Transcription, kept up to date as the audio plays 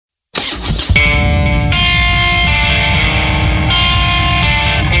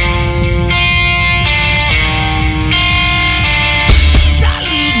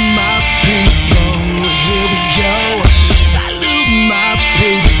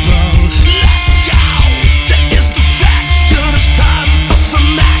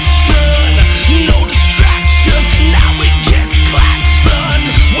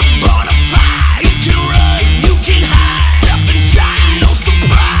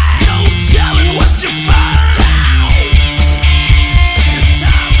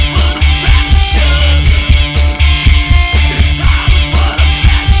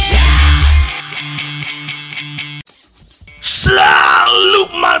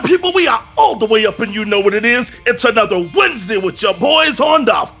people? We are all the way up, and you know what it is. It's another Wednesday with your boys on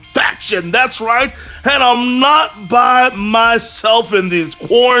the Faction. That's right. And I'm not by myself in these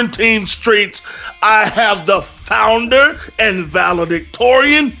quarantine streets. I have the founder and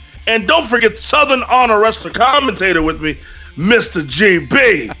valedictorian, and don't forget Southern Honor Wrestler commentator with me, Mr.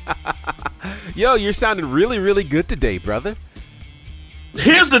 GB. Yo, you're sounding really, really good today, brother.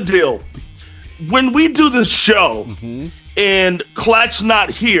 Here's the deal. When we do this show and Clack's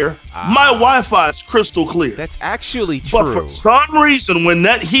not here, my Wi-Fi is crystal clear. That's actually true. But for some reason, when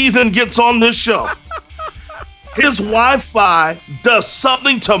that heathen gets on this show, his Wi-Fi does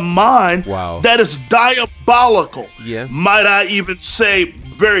something to mine that is diabolical. Yeah. Might I even say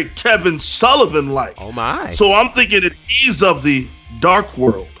very Kevin Sullivan-like. Oh, my. So I'm thinking that he's of the dark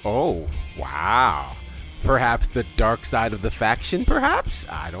world. Oh, wow. Perhaps the dark side of the Faction, perhaps?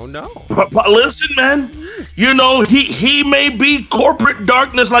 I don't know. But listen, man, you know, he may be corporate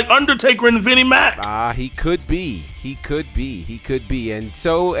darkness like Undertaker and Vinnie Mac. He could be. He could be. And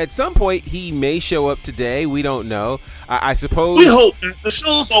so at some point, he may show up today. We don't know. I suppose. We hope. The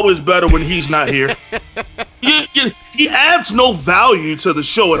show's always better when he's not here. He adds no value to the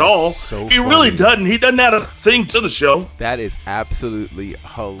show at all. So he funny. Really doesn't. He doesn't add a thing to the show. That is absolutely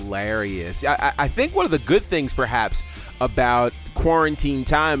hilarious. I think one of the good things, perhaps, about quarantine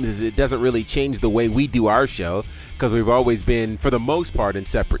times is it doesn't really change the way we do our show, because we've always been, for the most part, in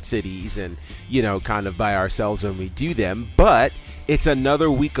separate cities and, you know, kind of by ourselves when we do them. But it's another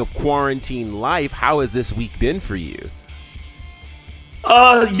week of quarantine life. How has this week been for you?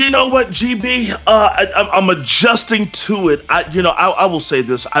 You know what, GB? I'm adjusting to it. I will say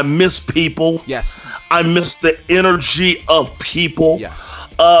this. I miss people. Yes. I miss the energy of people. Yes.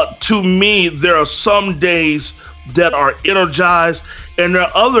 To me, there are some days that are energized, and there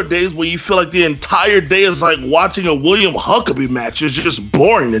are other days where you feel like the entire day is like watching a William Huckabee match. It's just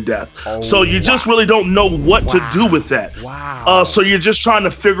boring to death. So you just really don't know what to do with that. Wow. So you're just trying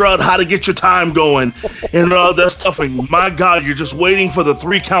to figure out how to get your time going and all that stuff. And my God, you're just waiting for the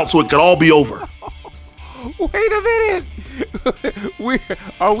 3 count so it could all be over. Wait a minute.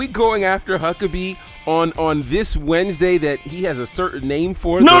 Are we going after Huckabee on this Wednesday that he has a certain name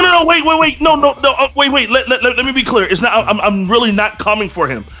for? No, wait. No, wait. Let me be clear. It's not. I'm really not coming for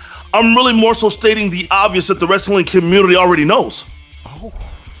him. I'm really more so stating the obvious that the wrestling community already knows. Oh,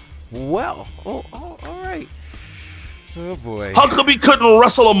 well. Oh, all right. Oh boy. Huckabee couldn't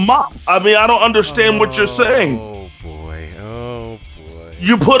wrestle a mop. I mean, I don't understand what you're saying. Oh boy.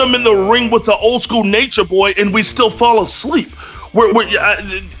 You put him in the ring with the old school Nature Boy, and we still fall asleep.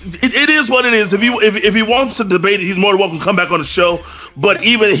 It is what it is. If he wants to debate it, he's more than welcome to come back on the show. But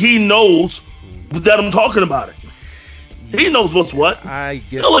even he knows that I'm talking about it. He knows what's what.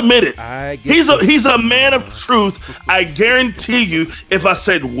 He'll admit it. He's a man of truth. I guarantee you, if I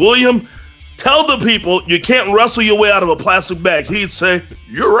said, William, tell the people you can't wrestle your way out of a plastic bag, he'd say,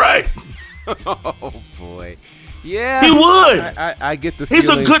 you're right. Oh boy. Yeah. He would. I get the feeling. He's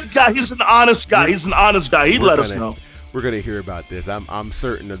a good guy. He's an honest guy. He'd let us know. We're gonna hear about this. I'm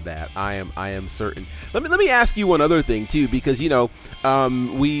certain of that. I am certain. Let me ask you one other thing too, because you know,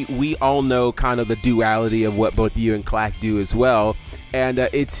 we all know kind of the duality of what both you and Clack do as well, and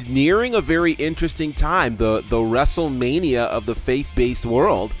it's nearing a very interesting time. The Wrestlemania of the faith-based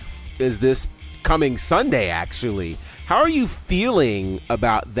world is this coming Sunday, actually. How are you feeling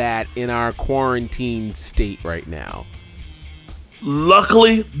about that in our quarantine state right now?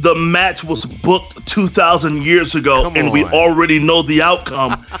 Luckily, the match was booked 2,000 years ago, and we already know the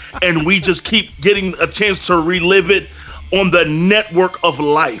outcome, and we just keep getting a chance to relive it on the network of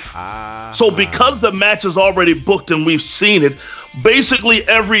life. So because the match is already booked and we've seen it, basically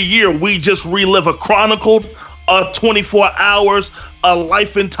every year we just relive a chronicled 24 hours, a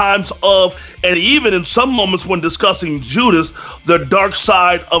life and times of, and even in some moments when discussing Judas, the dark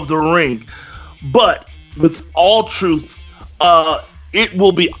side of the ring. But with all truth, it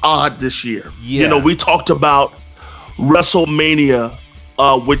will be odd this year. Yeah. You know, we talked about WrestleMania,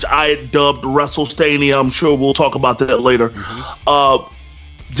 which I had dubbed WrestleStania. I'm sure we'll talk about that later.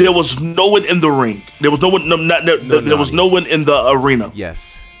 There was no one in the ring. There was no one. There was no one in the arena.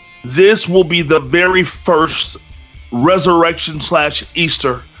 Yes. This will be the very first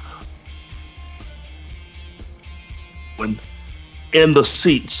Resurrection/Easter in the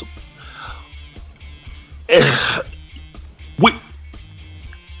seats.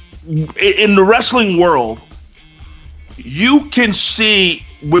 In the wrestling world, you can see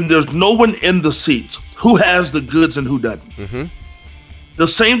when there's no one in the seats who has the goods and who doesn't. The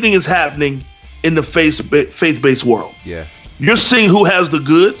same thing is happening in the faith-based world. Yeah. You're seeing who has the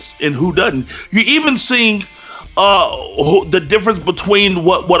goods and who doesn't. You're even seeing the difference between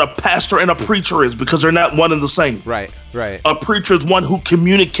what a pastor and a preacher is, because they're not one and the same. Right. A preacher is one who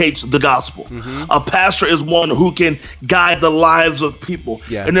communicates the gospel. A pastor is one who can guide the lives of people.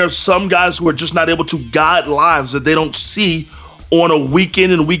 Yeah. And there's some guys who are just not able to guide lives that they don't see on a week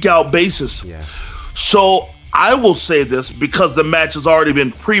in and week out basis. Yeah. So I will say this, because the match has already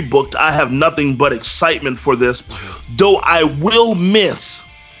been pre-booked, I have nothing but excitement for this, though I will miss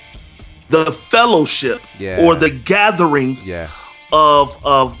the fellowship or the gathering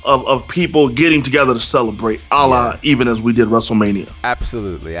of people getting together to celebrate, a la even as we did WrestleMania.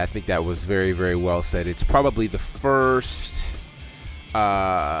 Absolutely. I think that was very, very well said. It's probably the first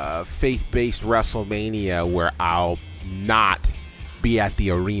faith-based WrestleMania where I'll not be at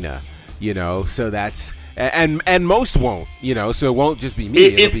the arena, so that's and most won't, so it won't just be me.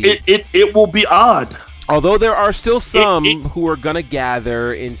 It will be odd. Although there are still some who are going to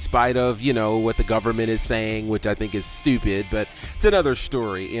gather in spite of, what the government is saying, which I think is stupid, but it's another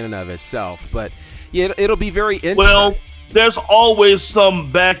story in and of itself. But yeah, it'll be very interesting. Well, there's always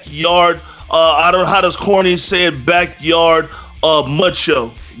some backyard, I don't know how does Corny say it, backyard mud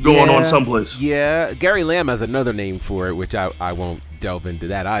show going on someplace. Yeah, Gary Lamb has another name for it, which I won't delve into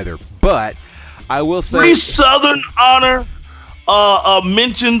that either. But I will say... Free Southern Honor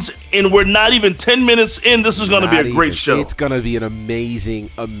mentions, and we're not even 10 minutes in. This is going to be a great show. It's going to be an amazing,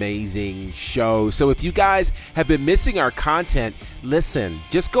 amazing show. So if you guys have been missing our content, listen,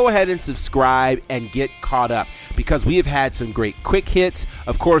 just go ahead and subscribe and get caught up, because we have had some great quick hits.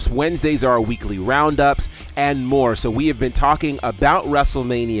 Of course, Wednesdays are our weekly roundups and more. So we have been talking about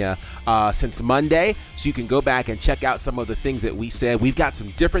WrestleMania since Monday, so you can go back and check out some of the things that we said. We've got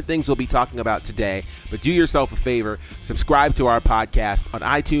some different things we'll be talking about today, but do yourself a favor, subscribe to our podcast on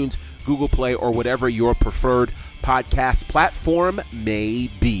iTunes, Google Play, or whatever your preferred podcast platform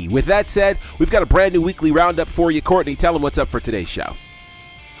may be. With that said, we've got a brand new weekly roundup for you. Courtney, tell them what's up for today's show.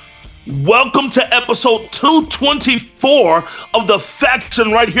 Welcome to episode 224 of The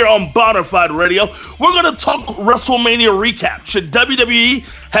Faction right here on Bonafide Radio. We're going to talk WrestleMania recap. Should WWE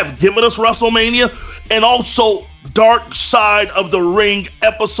have given us WrestleMania? And also Dark Side of the Ring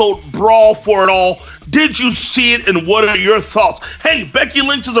episode Brawl for It All. Did you see it, and what are your thoughts? Hey, Becky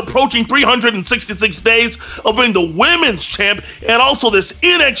Lynch is approaching 366 days of being the women's champ, and also this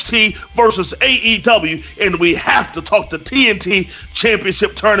NXT versus AEW, and we have to talk the TNT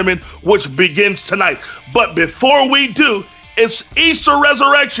Championship Tournament, which begins tonight. But before we do, it's Easter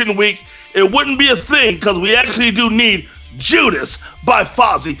Resurrection Week. It wouldn't be a thing, because we actually do need Judas by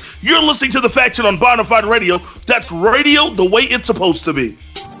Fozzy. You're listening to The Faction on Bonafide Radio. That's radio the way it's supposed to be.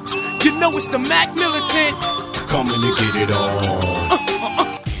 You know it's the Mac Militant. Coming to get it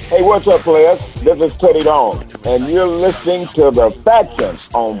on. Hey, what's up, players? This is Teddy Dawn, and you're listening to The Faction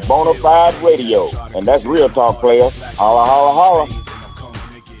on Bonafide Radio. And that's real talk, players. Holla, holla, holla.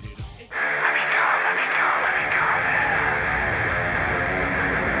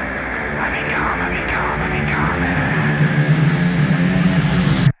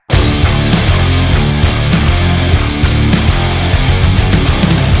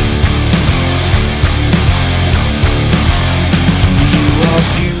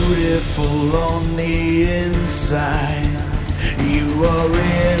 On the inside, you are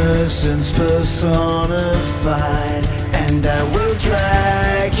innocence personified, and I will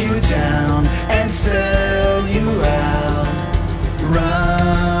drag you down and sell you out.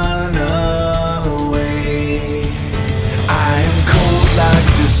 Run away. I am cold like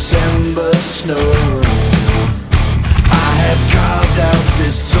December snow. I have carved out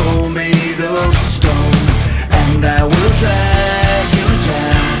this soul made of stone, and I will drag you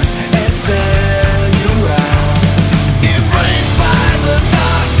down. Sell you out. Embraced by the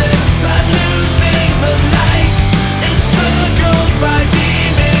darkness, I'm losing the light. Encircled by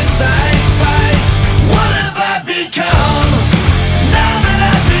demons I fight. What have I become? Now that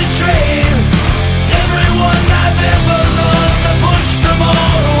I've betrayed everyone I've ever loved, I pushed them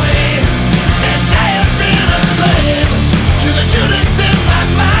all away. And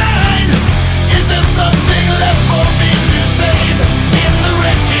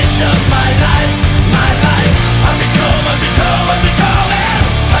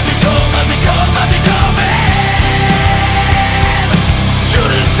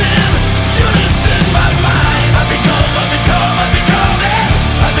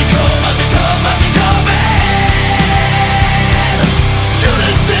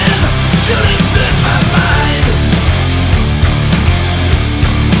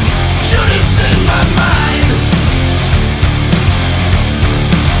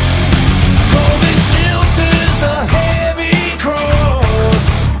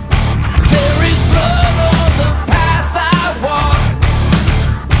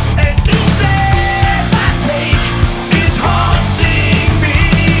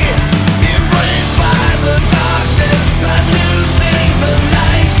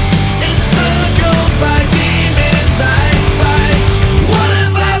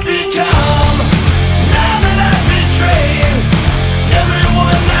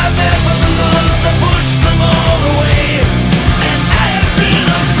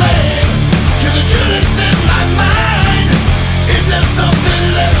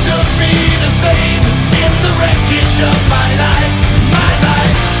left of me to save in the wreckage of my life, my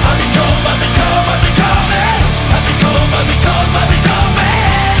life. I become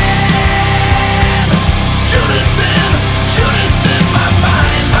Judas in my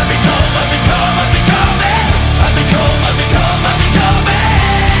mind. I become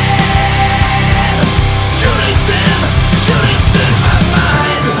Judas in my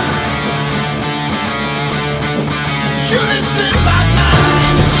mind. Judas in my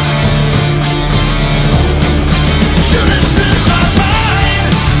mind. Judas in my mind.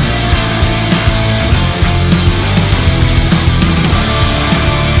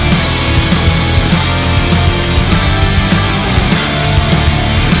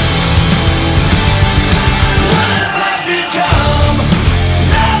 What have I become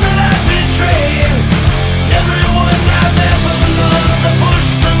now that I've betrayed everyone I've ever loved? I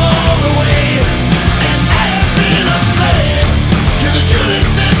pushed them all away, and I have been a slave to the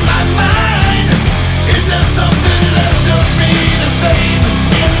Judas in my mind. Is there something left of me to save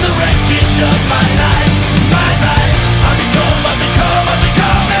in the wreckage of my life, my life? I become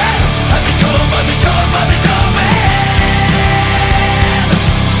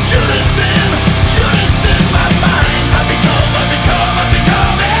Judas in my mind. I become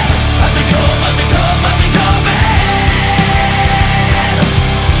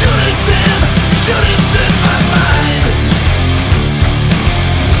Judas in my mind.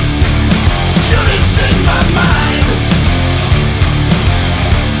 Judas in my mind.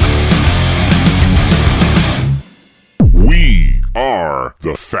 We are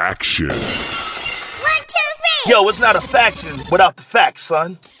the faction. 1, 2, 3. Yo, it's not a faction without the facts,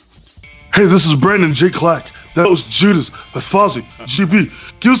 son. Hey, this is Brandon J. Clack. That was Judas by Fozzy. GB,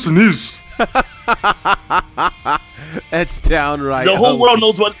 give us the news. That's downright. The whole world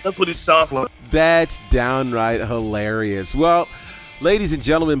knows that's what he sounds like. That's downright hilarious. Well, ladies and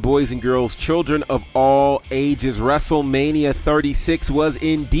gentlemen, boys and girls, children of all ages, WrestleMania 36 was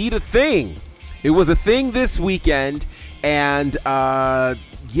indeed a thing. It was a thing this weekend, and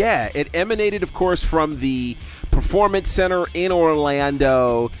it emanated, of course, from the Performance Center in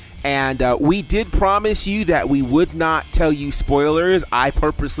Orlando. And we did promise you that we would not tell you spoilers. I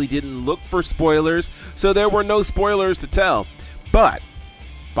purposely didn't look for spoilers, so there were no spoilers to tell. But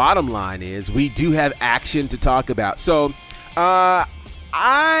bottom line is we do have action to talk about. So I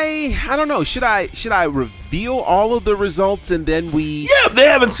don't know. Should I reveal all of the results and then we? Yeah, if they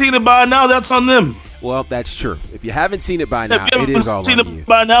haven't seen it by now, that's on them. Well, that's true. If you haven't seen it by now, If you it is all haven't on seen you. it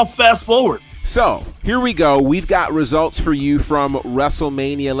by now, fast forward. So, here we go. We've got results for you from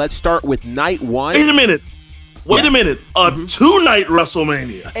WrestleMania. Let's start with night one. Wait a minute. Yes. A two-night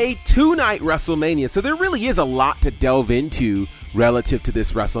WrestleMania. A two-night WrestleMania. So there really is a lot to delve into relative to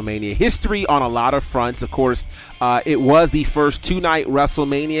this WrestleMania. History on a lot of fronts. Of course, it was the first two-night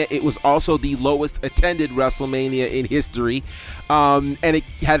WrestleMania. It was also the lowest attended WrestleMania in history. And it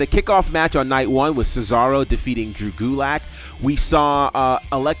had a kickoff match on night one with Cesaro defeating Drew Gulak. We saw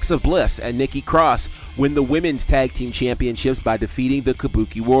Alexa Bliss and Nikki Cross win the women's tag team championships by defeating the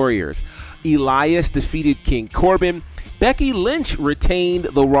Kabuki Warriors. Elias defeated King Corbin. Becky Lynch retained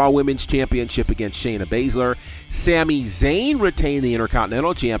the Raw Women's Championship against Shayna Baszler. Sami Zayn retained the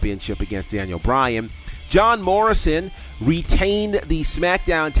Intercontinental Championship against Daniel Bryan. John Morrison retained the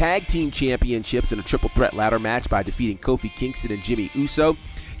SmackDown Tag Team Championships in a triple threat ladder match by defeating Kofi Kingston and Jimmy Uso.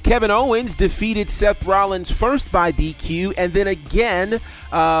 Kevin Owens defeated Seth Rollins first by DQ and then again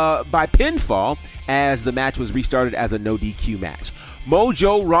by pinfall as the match was restarted as a no DQ match.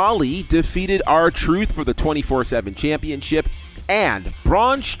 Mojo Rawley defeated R-Truth for the 24/7 championship, and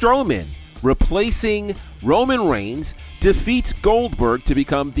Braun Strowman, replacing Roman Reigns, defeats Goldberg to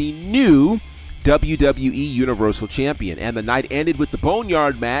become the new WWE Universal Champion. And the night ended with the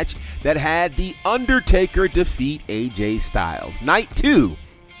Boneyard match that had The Undertaker defeat AJ Styles. Night two,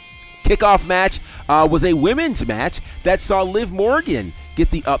 kickoff match was a women's match that saw Liv Morgan get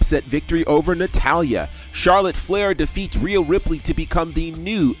the upset victory over Natalya. Charlotte Flair defeats Rhea Ripley to become the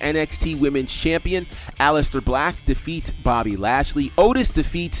new NXT Women's Champion. Aleister Black defeats Bobby Lashley. Otis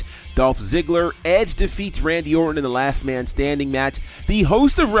defeats Dolph Ziggler. Edge defeats Randy Orton in the Last Man Standing match. The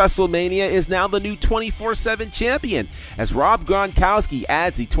host of WrestleMania is now the new 24/7 champion, as Rob Gronkowski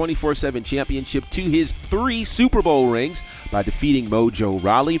adds the 24/7 championship to his 3 Super Bowl rings by defeating Mojo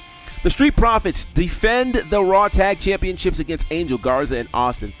Rawley. The Street Profits defend the Raw Tag Championships against Angel Garza and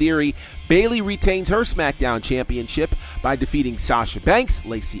Austin Theory. Bayley retains her SmackDown Championship by defeating Sasha Banks,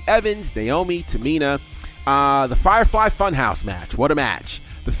 Lacey Evans, Naomi, Tamina. The Firefly Funhouse match. What a match.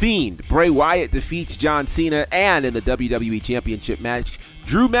 The Fiend, Bray Wyatt defeats John Cena, and in the WWE Championship match,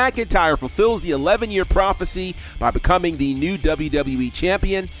 Drew McIntyre fulfills the 11-year prophecy by becoming the new WWE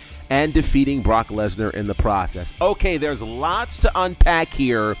champion and defeating Brock Lesnar in the process. Okay, there's lots to unpack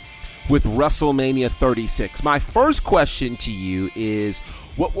here with WrestleMania 36. My first question to you is,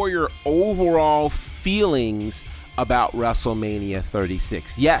 what were your overall feelings about WrestleMania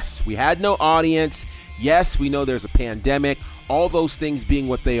 36? Yes, we had no audience. Yes, we know there's a pandemic. All those things being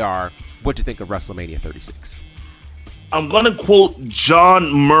what they are, what do you think of WrestleMania 36? I'm going to quote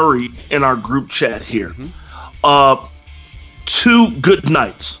John Murray in our group chat here. 2 good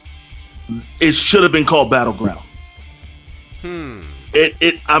nights. It should have been called Battleground.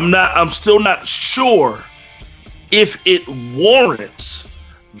 I'm still not sure if it warrants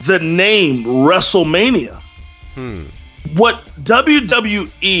the name WrestleMania. What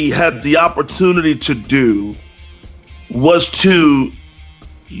WWE had the opportunity to do was to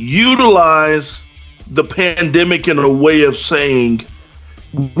utilize the pandemic in a way of saying,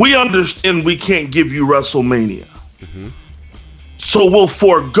 we understand we can't give you WrestleMania. So we'll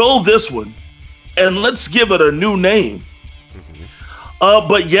forego this one and let's give it a new name.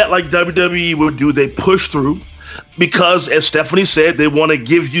 But yet, like WWE would do, they push through because, as Stephanie said, they want to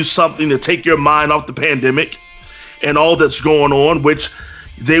give you something to take your mind off the pandemic and all that's going on, which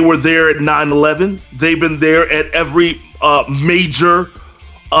they were there at 9/11. They've been there at every major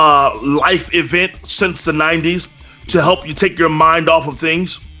life event since the 90s to help you take your mind off of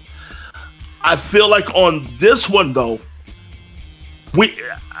things. I feel like on this one, though,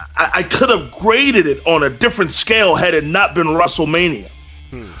 I could have graded it on a different scale had it not been WrestleMania.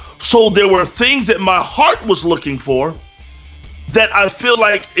 So there were things that my heart was looking for that I feel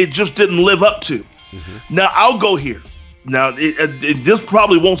like it just didn't live up to. Now, I'll go here. Now, this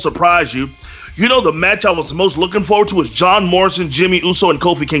probably won't surprise you. You know, the match I was most looking forward to was John Morrison, Jimmy Uso, and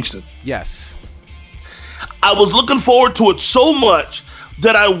Kofi Kingston. Yes. I was looking forward to it so much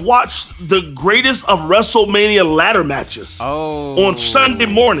that I watched the greatest of WrestleMania ladder matches on Sunday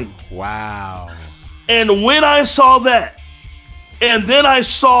morning. Wow. And when I saw that, and then I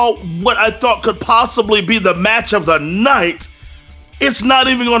saw what I thought could possibly be the match of the night, it's not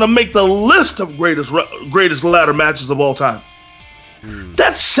even going to make the list of greatest ladder matches of all time.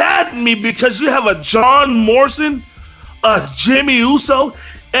 That saddened me because you have a John Morrison, a Jimmy Uso,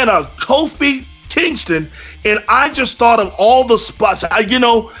 and a Kofi Kingston, and I just thought of all the spots.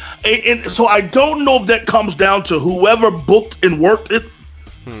 And so I don't know if that comes down to whoever booked and worked it,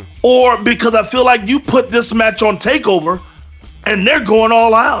 or because I feel like you put this match on TakeOver, and they're going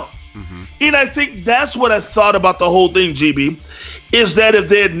all out. And I think that's what I thought about the whole thing, GB, is that if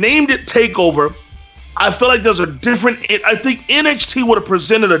they had named it TakeOver, I feel like there's a different. I think NXT would have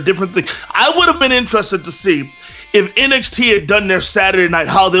presented a different thing. I would have been interested to see if NXT had done their Saturday night,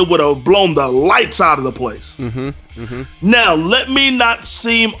 how they would have blown the lights out of the place. Now, let me not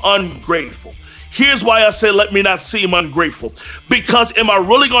seem ungrateful. Here's why I say let me not seem ungrateful. Because am I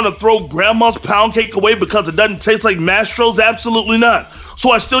really going to throw Grandma's pound cake away because it doesn't taste like Mastro's? Absolutely not.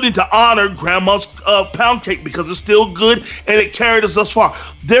 So I still need to honor Grandma's pound cake because it's still good and it carried us thus far.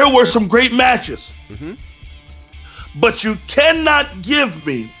 There were some great matches. But you cannot give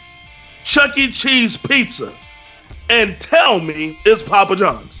me Chuck E. Cheese pizza and tell me it's Papa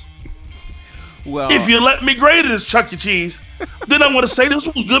John's. Well, if you let me grade it as Chuck E. Cheese, then I'm going to say this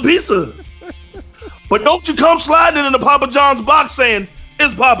was good pizza. But don't you come sliding in the Papa John's box saying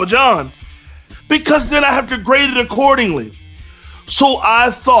it's Papa John's, because then I have to grade it accordingly. So I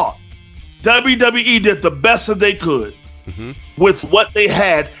thought WWE did the best that they could with what they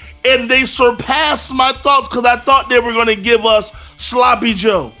had, and they surpassed my thoughts because I thought they were going to give us Sloppy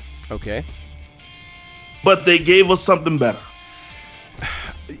Joe. Okay. But they gave us something better.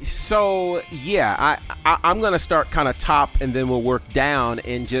 So, yeah, I'm going to start kind of top and then we'll work down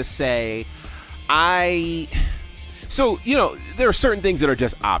and just say so, there are certain things that are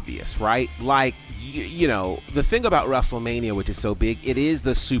just obvious, right? Like, the thing about WrestleMania, which is so big, it is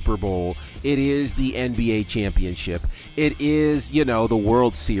the Super Bowl. It is the NBA championship. It is, the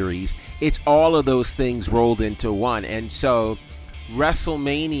World Series. It's all of those things rolled into one. And so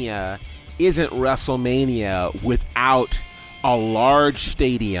WrestleMania isn't WrestleMania without a large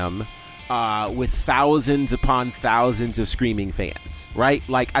stadium with thousands upon thousands of screaming fans, right?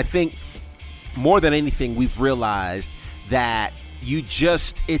 Like, I think more than anything, we've realized that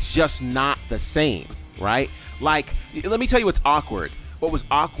it's just not the same, right? Like, let me tell you what's awkward. What was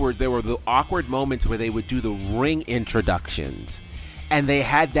awkward, there were the awkward moments where they would do the ring introductions, and they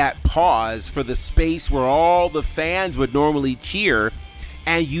had that pause for the space where all the fans would normally cheer,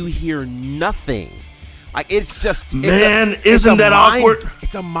 and you hear nothing. Like, it's just, isn't that awkward?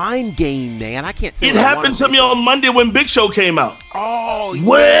 It's a mind game, man. I can't say it happened to me on Monday when Big Show came out. Oh,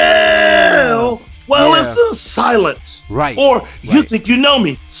 yeah. Well, it's the silence. Right. Or you think you know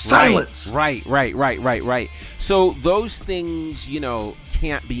me. Silence. Right. So those things,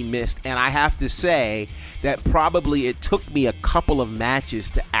 can't be missed. And I have to say that probably it took me a couple of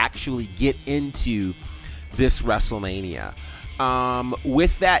matches to actually get into this WrestleMania.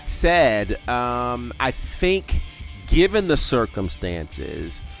 With that said, I think given the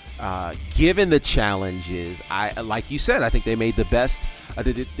circumstances, given the challenges, like you said, I think they made the best.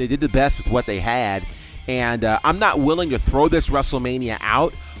 They did the best with what they had, and I'm not willing to throw this WrestleMania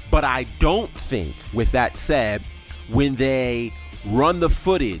out. But I don't think, with that said, when they run the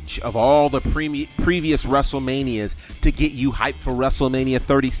footage of all the previous WrestleManias to get you hyped for WrestleMania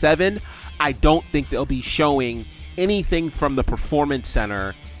 37, I don't think they'll be showing anything from the Performance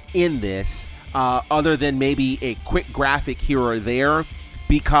Center in this, other than maybe a quick graphic here or there,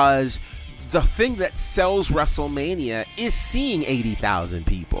 because the thing that sells WrestleMania is seeing 80,000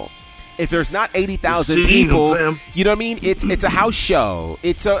 people. If there's not 80,000 people, you know what I mean? It's a house show.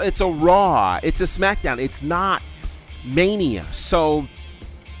 It's a Raw. It's a SmackDown. It's not Mania. So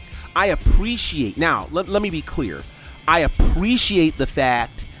I appreciate, now let me be clear, I appreciate the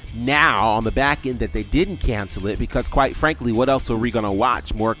fact now on the back end that they didn't cancel it, because quite frankly, what else are we going to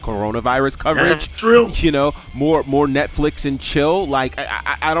watch? More coronavirus coverage? True. More Netflix and chill? Like,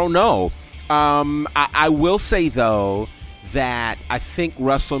 I don't know. I will say, though, that I think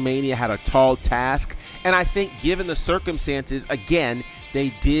WrestleMania had a tall task, and I think given the circumstances, again,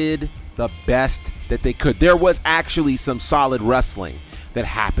 they did the best that they could. There was actually some solid wrestling that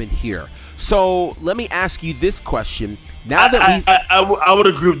happened here. So let me ask you this question. Now that I would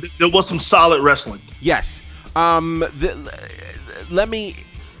agree. There was some solid wrestling. Yes. Let me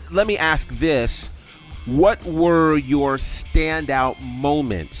ask this: what were your standout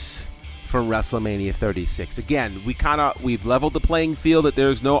moments from WrestleMania 36? Again, we've leveled the playing field that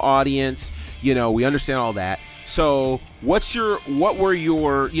there's no audience. We understand all that. So what were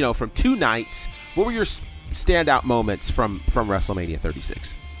your from two nights? What were your standout moments from WrestleMania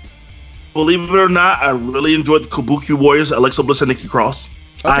 36? Believe it or not, I really enjoyed the Kabuki Warriors, Alexa Bliss and Nikki Cross.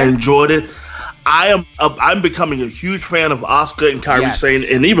 Okay. I enjoyed it. I'm becoming a huge fan of Asuka and Kairi Sane,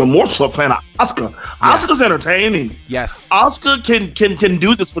 and even more so a fan of Asuka. Yeah. Asuka's entertaining. Yes. Asuka can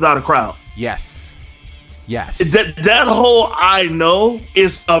do this without a crowd. Yes. That whole "I know"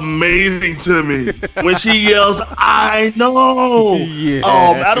 is amazing to me. When she yells, "I know." Yeah.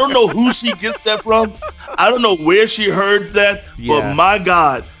 I don't know who she gets that from. I don't know where she heard that, but my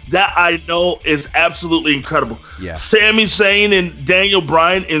God, that "I know" is absolutely incredible. Yeah. Sami Zayn and Daniel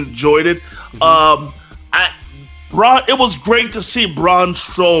Bryan enjoyed it. Mm-hmm. It was great to see Braun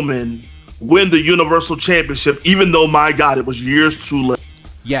Strowman win the Universal Championship, even though, my God, it was years too late.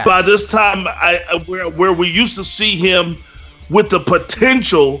 Yes. By this time, where we used to see him with the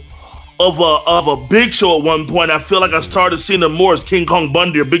potential of a Big Show at one point, I feel like I started seeing him more as King Kong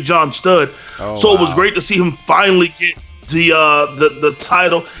Bundy or Big John Studd. It was great to see him finally get the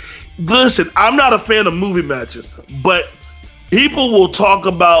title. Listen, I'm not a fan of movie matches, but people will talk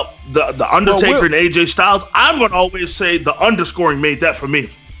about the Undertaker and AJ Styles. I'm going to always say the underscoring made that for me.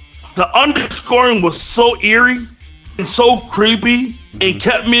 The underscoring was so eerie and so creepy and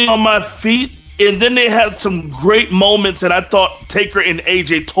kept me on my feet. And then they had some great moments, and I thought Taker and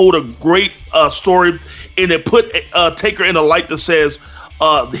AJ told a great story, and it put Taker in a light that says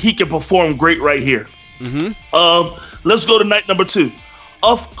he can perform great right here. Mm-hmm. Let's go to night number 2.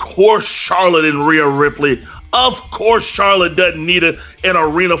 Of course, Charlotte and Rhea Ripley. Of course, Charlotte doesn't need an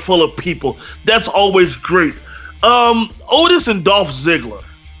arena full of people. That's always great. Otis and Dolph Ziggler.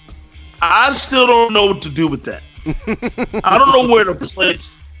 I still don't know what to do with that. I don't know where to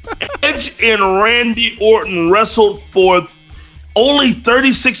place. Edge and Randy Orton wrestled for only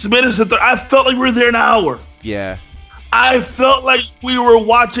 36 minutes. I felt like we were there an hour. Yeah. I felt like we were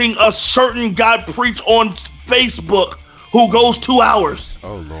watching a certain guy preach on Facebook who goes 2 hours.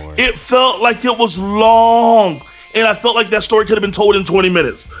 Oh, Lord. It felt like it was long, and I felt like that story could have been told in 20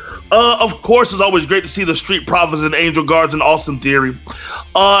 minutes. Of course, it's always great to see the Street Profits and Angel Guards and Austin Theory.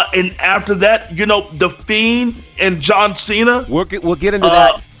 And after that, The Fiend and John Cena. We'll get into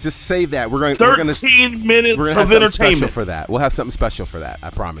that. Just save that. We're going 13 minutes of entertainment for that. We'll have something special for that. I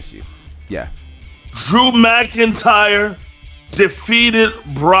promise you. Yeah. Drew McIntyre defeated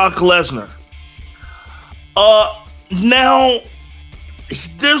Brock Lesnar. Now,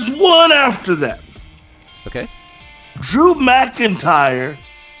 there's one after that. Okay. Drew McIntyre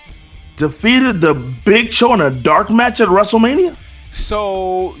defeated the Big Show in a dark match at WrestleMania?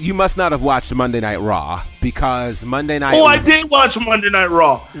 So you must not have watched Monday Night Raw, because Monday Night. Oh, I did watch Monday Night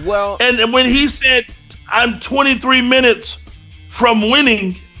Raw. Well, and when he said, "I'm 23 minutes from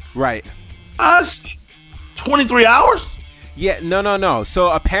winning," right? 23 hours. Yeah, no.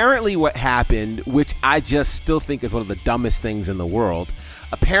 So apparently what happened, which I just still think is one of the dumbest things in the world,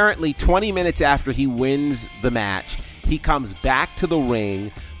 apparently 20 minutes after he wins the match, he comes back to the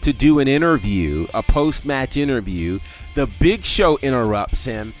ring to do an interview, a post-match interview. The Big Show interrupts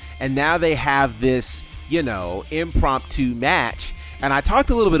him, and now they have this, impromptu match. And I talked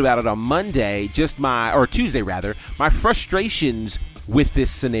a little bit about it on Monday, Tuesday rather, my frustrations with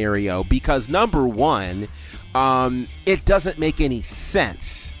this scenario, because number one, it doesn't make any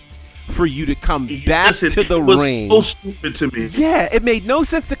sense for you to come back to the ring. It was so stupid to me. Yeah, it made no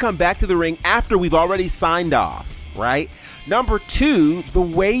sense to come back to the ring after we've already signed off, right? Number two, the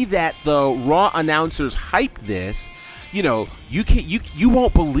way that the Raw announcers hyped this, you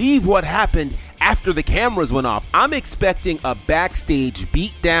won't believe what happened after the cameras went off. I'm expecting a backstage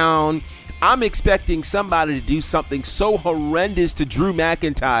beatdown. I'm expecting somebody to do something so horrendous to Drew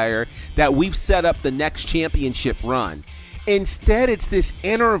McIntyre that we've set up the next championship run. Instead, it's this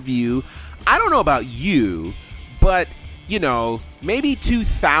interview. I don't know about you, but, maybe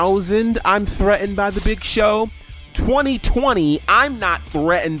 2000, I'm threatened by the Big Show. 2020, I'm not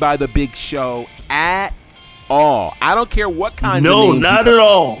threatened by the Big Show at all. I don't care what kind of names. No, not at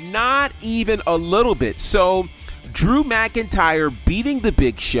all. Not even a little bit. So, Drew McIntyre beating the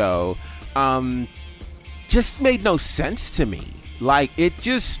Big Show just made no sense to me. Like, it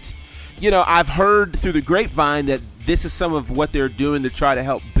just, I've heard through the grapevine that this is some of what they're doing to try to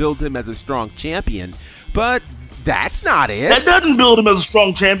help build him as a strong champion, but that's not it. That doesn't build him as a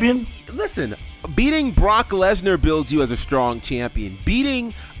strong champion. Listen, beating Brock Lesnar builds you as a strong champion.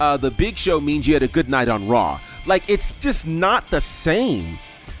 Beating the Big Show means you had a good night on Raw. Like, it's just not the same.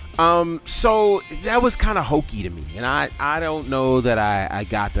 So that was kind of hokey to me, and I don't know that I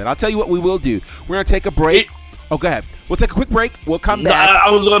got that. I'll tell you what we will do. We're going to take a break. Go ahead. We'll take a quick break. We'll come back. I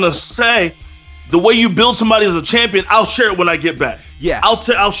was going to say, the way you build somebody as a champion, I'll share it when I get back. Yeah.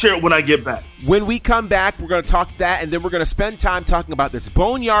 I'll share it when I get back. When we come back, we're going to talk that, and then we're going to spend time talking about this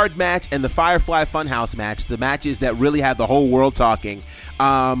Boneyard match and the Firefly Funhouse match, the matches that really had the whole world talking.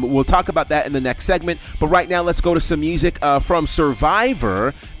 We'll talk about that in the next segment, but right now let's go to some music from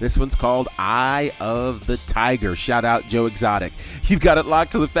Survivor. This one's called Eye of the Tiger. Shout out Joe Exotic. You've got it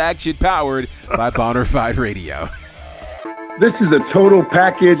locked to the Faction, powered by Bonafide Radio. This is a total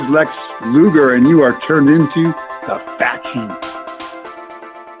package Lex Luger, and you are turned into the Faction.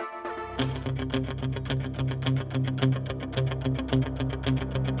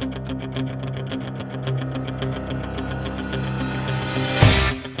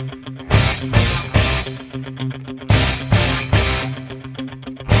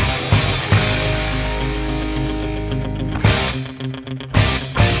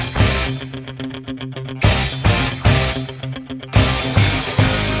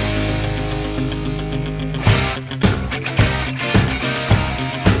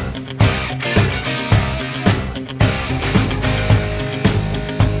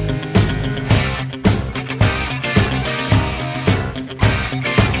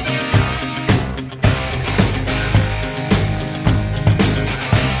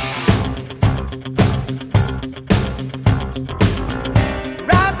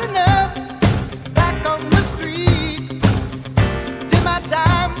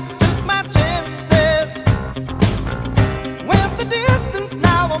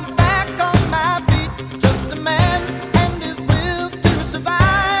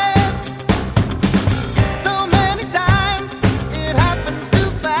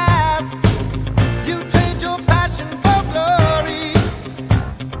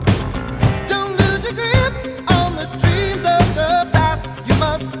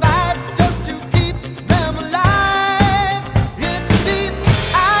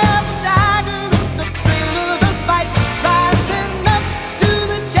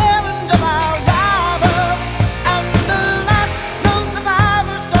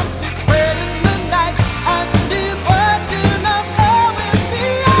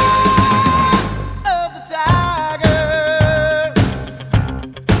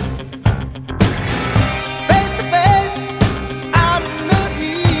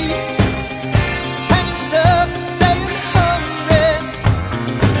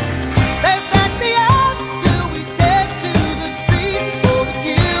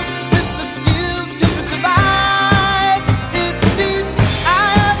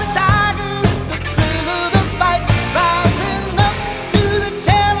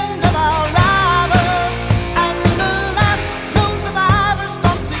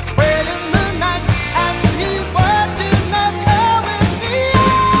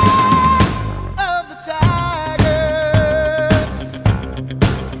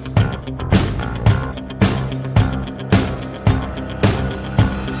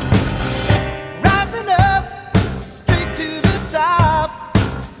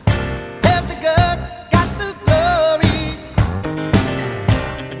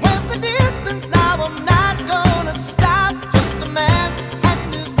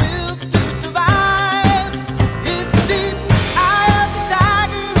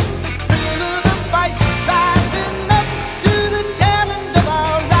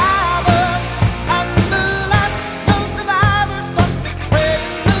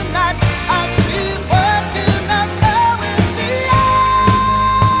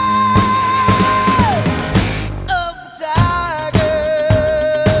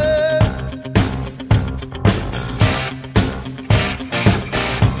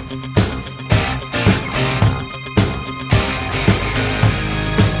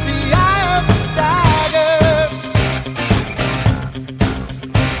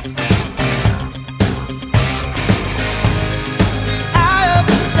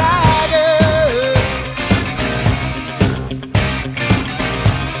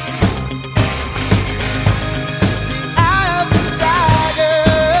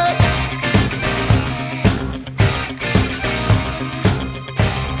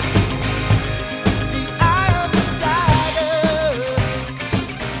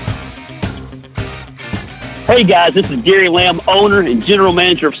 Hey guys, this is Gary Lamb, owner and general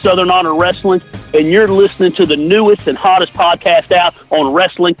manager of Southern Honor Wrestling, and you're listening to the newest and hottest podcast out on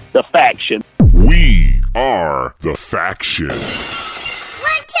wrestling, The Faction. We are The Faction. 1, 2,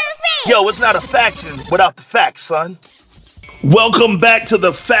 3. Yo, it's not a faction without the facts, son. Welcome back to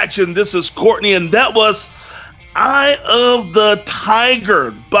The Faction. This is Courtney, and that was Eye of the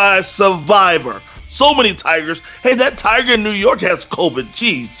Tiger by Survivor. So many tigers. Hey, that tiger in New York has COVID.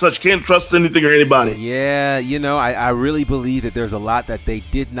 Gee, such can't trust anything or anybody. Yeah, I really believe that there's a lot that they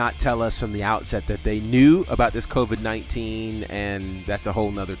did not tell us from the outset that they knew about this COVID-19, and that's a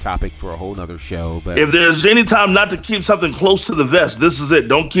whole nother topic for a whole nother show. But if there's any time not to keep something close to the vest, this is it.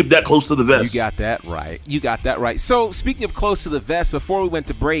 Don't keep that close to the vest. You got that right. So speaking of close to the vest, before we went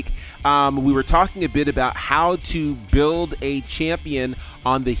to break, we were talking a bit about how to build a champion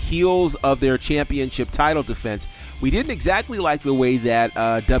on the heels of their championship title defense. We didn't exactly like the way that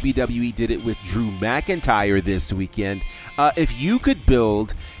WWE did it with Drew McIntyre this weekend. If you could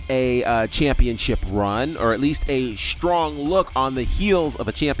build a championship run, or at least a strong look on the heels of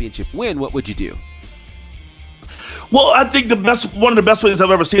a championship win, what would you do? Well, I think one of the best ways I've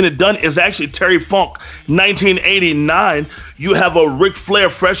ever seen it done is actually Terry Funk, 1989. You have a Ric Flair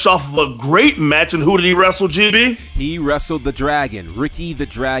fresh off of a great match, and who did he wrestle, GB? He wrestled the Dragon, Ricky the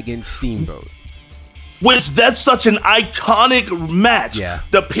Dragon Steamboat. Which, that's such an iconic match. Yeah.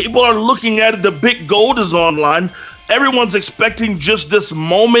 The people are looking at it. The big gold is online. Everyone's expecting just this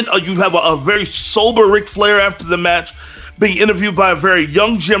moment. You have a very sober Ric Flair after the match, being interviewed by a very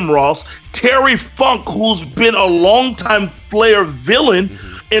young Jim Ross. Terry Funk, who's been a longtime Flair villain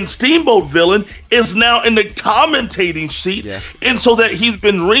and Steamboat villain, is now in the commentating seat. Yeah. And so that he's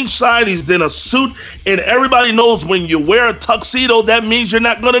been ringside, he's in a suit, and everybody knows when you wear a tuxedo, that means you're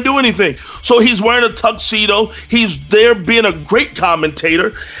not going to do anything. So he's wearing a tuxedo. He's there being a great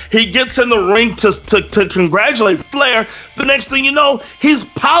commentator. He gets in the ring to congratulate Flair. The next thing you know, he's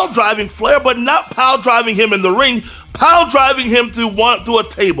pile driving Flair, but not pile driving him in the ring, pile driving him through a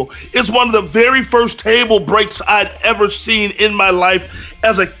table. It's one of the very first table breaks I'd ever seen in my life.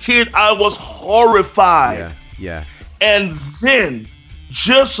 As a kid, I was horrified. Yeah. And then,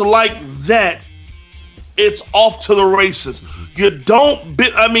 just like that, it's off to the races.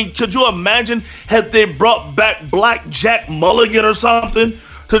 Could you imagine had they brought back Black Jack Mulligan or something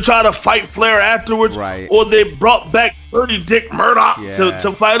to try to fight Flair afterwards? Right. Or they brought back Dirty Dick Murdoch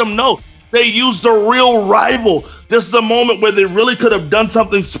to fight him? No. They used a real rival. This is a moment where they really could have done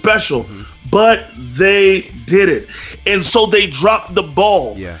something special, but they did it. And so they dropped the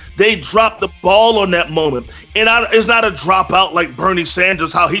ball. Yeah. They dropped the ball on that moment. And it's not a dropout like Bernie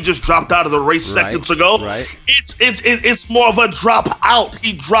Sanders, how he just dropped out of the race seconds ago. Right. It's more of a drop out.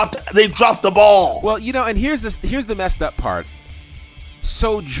 They dropped the ball. Well, and here's the messed up part.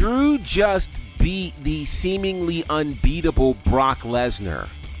 So Drew just beat the seemingly unbeatable Brock Lesnar.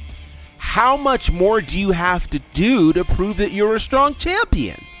 How much more do you have to do to prove that you're a strong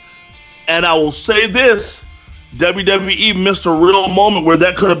champion? And I will say this, WWE missed a real moment where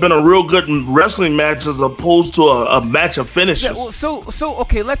that could have been a real good wrestling match as opposed to a match of finishes. Yeah, well, so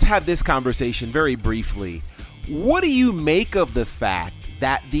okay, let's have this conversation very briefly. What do you make of the fact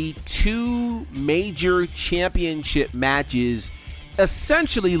that the two major championship matches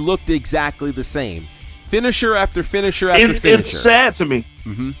essentially looked exactly the same? Finisher after finisher after finisher. It's sad to me.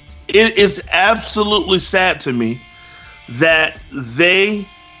 Mm-hmm. It is absolutely sad to me that they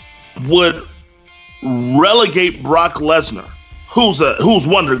would relegate Brock Lesnar, who's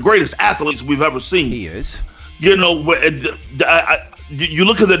one of the greatest athletes we've ever seen. He is. You look at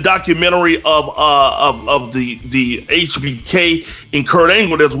the documentary of the HBK and Kurt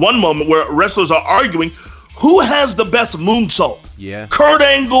Angle. There's one moment where wrestlers are arguing who has the best moonsault. Yeah. Kurt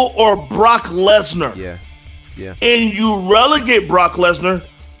Angle or Brock Lesnar. Yeah. And you relegate Brock Lesnar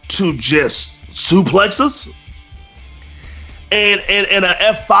to just suplexes and an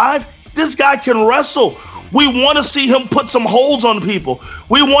F5. This guy can wrestle. We want to see him put some holds on people.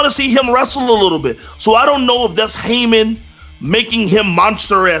 We want to see him wrestle a little bit. So I don't know if that's Heyman making him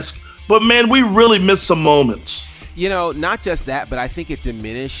monster-esque, but man, we really missed some moments. Not just that, but I think it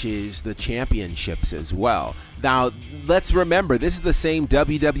diminishes the championships as well. Now, let's remember, this is the same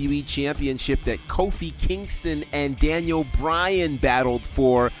WWE championship that Kofi Kingston and Daniel Bryan battled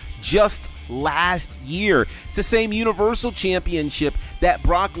for just last year. It's the same Universal Championship that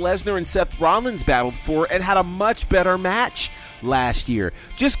Brock Lesnar and Seth Rollins battled for and had a much better match last year.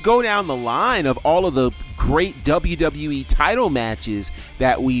 Just go down the line of all of the great WWE title matches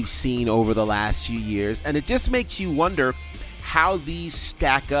that we've seen over the last few years, and it just makes you wonder how these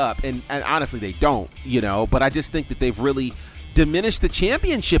stack up. And honestly, they don't, but I just think that they've really diminish the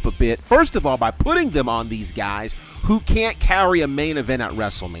championship a bit, first of all, by putting them on these guys who can't carry a main event at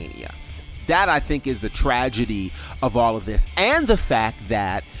WrestleMania. That, I think, is the tragedy of all of this. And the fact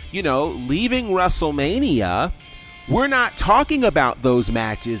that, leaving WrestleMania, we're not talking about those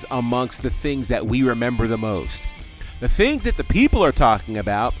matches amongst the things that we remember the most. The things that the people are talking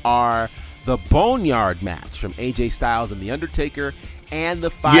about are the Boneyard match from AJ Styles and The Undertaker and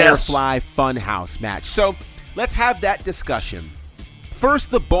the Firefly Funhouse match. So let's have that discussion. First,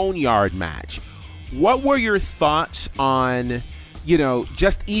 the Boneyard match. What were your thoughts on,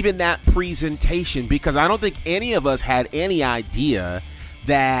 just even that presentation? Because I don't think any of us had any idea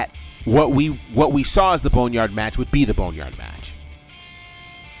that what we saw as the Boneyard match would be the Boneyard match.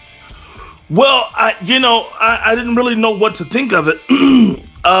 Well, I didn't really know what to think of it.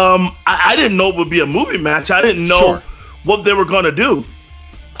 I didn't know it would be a movie match. I didn't know what they were going to do.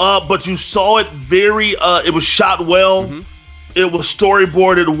 But you saw it it was shot well. Mm-hmm. It was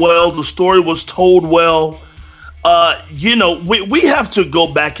storyboarded well. The story was told well. We have to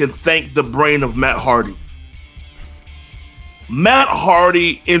go back and thank the brain of Matt Hardy. Matt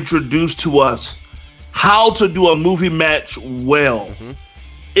Hardy introduced to us how to do a movie match well. Mm-hmm.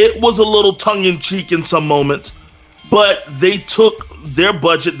 It was a little tongue-in-cheek in some moments, but they took their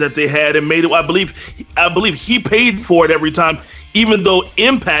budget that they had and made it. I believe he paid for it every time, even though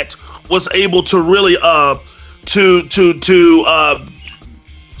Impact was able to really get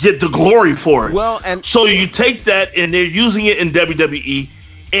the glory for it. Well, and so you take that and they're using it in WWE.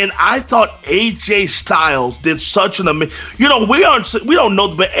 And I thought AJ Styles did such an amazing. We don't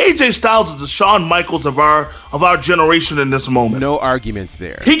know, but AJ Styles is the Shawn Michaels of our generation in this moment. No arguments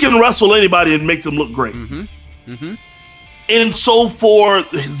there. He can wrestle anybody and make them look great. Mm-hmm. Mm-hmm. And so for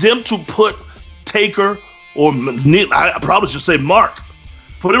them to put Taker, or I probably should say Mark,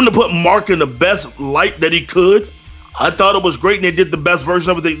 for them to put Mark in the best light that he could, I thought it was great, and they did the best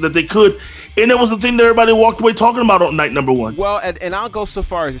version of it that they could. And it was the thing that everybody walked away talking about on night number one. Well, and I'll go so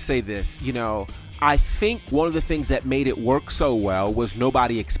far as to say this. I think one of the things that made it work so well was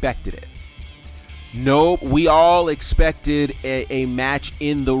nobody expected it. No, we all expected a match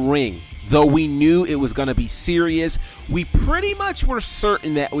in the ring. Though we knew it was going to be serious, we pretty much were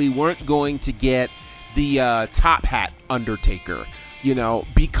certain that we weren't going to get the top hat Undertaker,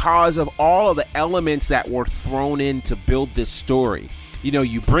 because of all of the elements that were thrown in to build this story.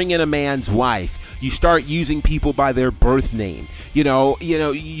 You bring in a man's wife. You start using people by their birth name.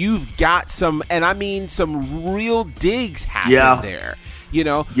 You've got some real digs happening there.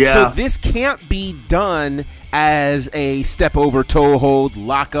 So this can't be done as a step over toe hold,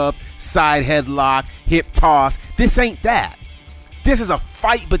 lock up, side headlock, hip toss. This ain't that. This is a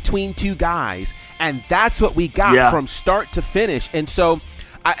fight between two guys, and that's what we got from start to finish. And so,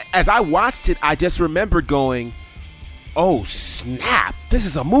 as I watched it, I just remembered going, oh snap, this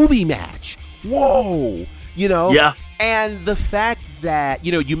is a movie match. Whoa. And the fact that,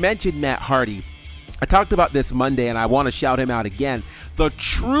 you mentioned Matt Hardy. I talked about this Monday, and I want to shout him out again. The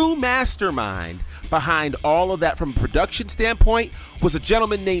true mastermind behind all of that from a production standpoint was a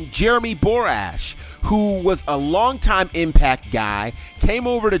gentleman named Jeremy Borash, who was a longtime Impact guy, came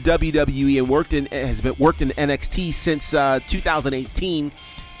over to WWE and has worked in NXT since 2018.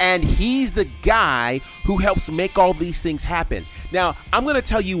 And he's the guy who helps make all these things happen. Now, I'm going to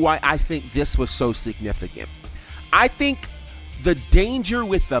tell you why I think this was so significant. I think the danger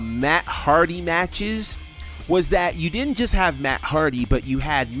with the Matt Hardy matches was that you didn't just have Matt Hardy, but you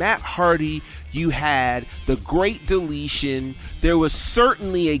had Matt Hardy, you had the great deletion. There was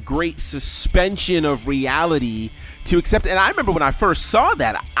certainly a great suspension of reality to accept. And I remember when I first saw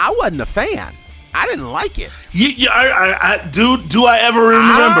that, I wasn't a fan. I didn't like it. Do I ever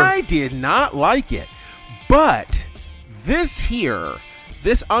remember? I did not like it. But this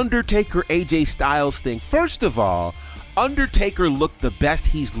Undertaker AJ Styles thing, first of all, Undertaker looked the best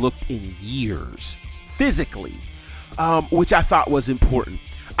he's looked in years, physically, which I thought was important.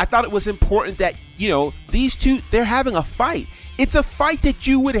 I thought it was important that, these two, they're having a fight. It's a fight that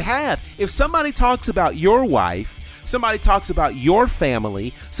you would have. If somebody talks about your wife, somebody talks about your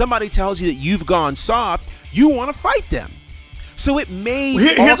family, somebody tells you that you've gone soft, you want to fight them. So it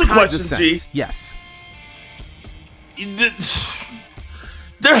made all kinds of sense. G. Yes.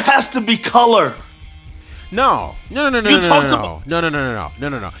 There has to be color. No. Here's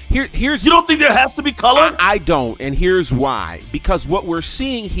you don't think there has to be color? I don't, and here's why. Because what we're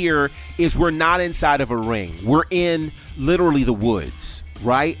seeing here is we're not inside of a ring. We're in literally the woods,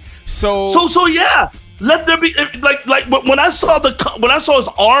 right? So yeah. Let there be like when I saw his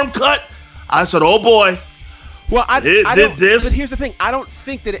arm cut, I said, "Oh boy." Well, I don't. But here's the thing: I don't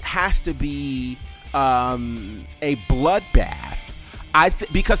think that it has to be a bloodbath.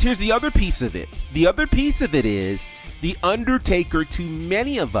 Because here's the other piece of it. The other piece of it is The Undertaker, to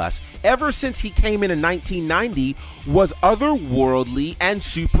many of us, ever since he came in 1990, was otherworldly and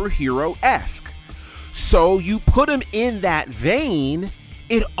superhero-esque. So you put him in that vein,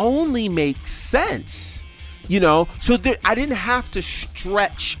 it only makes sense. You know, so I didn't have to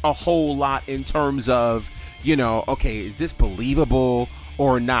stretch a whole lot in terms of, you know, okay, is this believable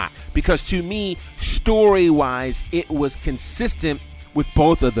or not? Because to me, story-wise, it was consistent with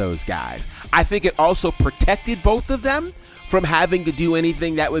both of those guys. I think it also protected both of them from having to do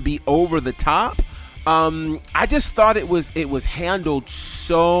anything that would be over the top. I just thought it was handled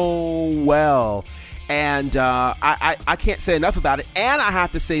so well, and I can't say enough about it. And I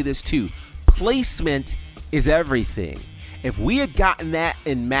have to say this too: placement is everything. If we had gotten that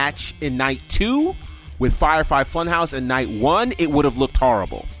in night 2 with Firefly Funhouse and night 1, it would have looked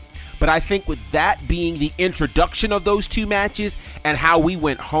horrible. But I think with that being the introduction of those two matches and how we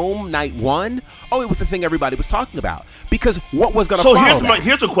went home night 1, it was the thing everybody was talking about. Because what was going to follow that?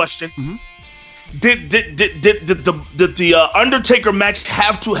 Here's the question. Mm-hmm. Did the Undertaker match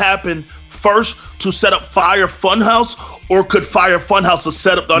have to happen first to set up Fire Funhouse, or could Fire Funhouse have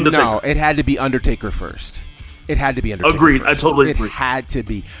set up the Undertaker? No, it had to be Undertaker first. It had to be Undertaker Agreed. first. I totally agree. It had to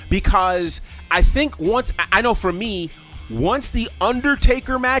be. Because I think once the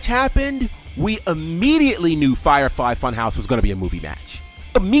Undertaker match happened, we immediately knew Firefly Funhouse was going to be a movie match.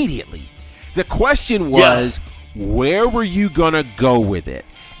 Immediately. The question was, where were you going to go with it?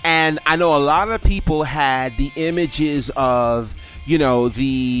 And I know a lot of people had the images of, you know,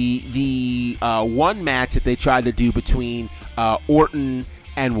 the one match that they tried to do between Orton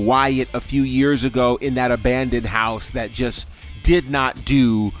and Wyatt a few years ago in that abandoned house that just did not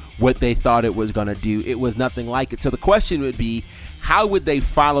do what they thought it was going to do. It was nothing like it. So the question would be, how would they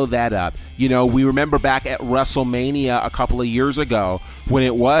follow that up? You know, we remember back at WrestleMania a couple of years ago when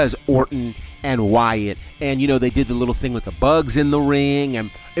it was Orton and Wyatt, and, you know, they did the little thing with the bugs in the ring, and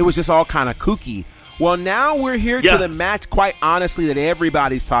it was just all kind of kooky. Well, now we're here to the match, quite honestly, that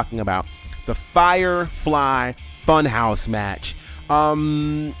everybody's talking about, the Firefly Funhouse match.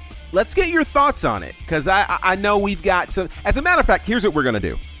 Let's get your thoughts on it, because I know we've got some. As a matter of fact, here's what we're gonna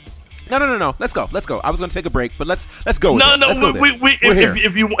do. No. Let's go. I was gonna take a break, but let's go.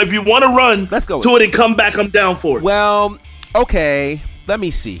 If you want to run, let's go to it and come back. I'm down for it. Well, okay. Let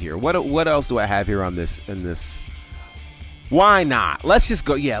me see here. What else do I have here on this? Why not? Let's just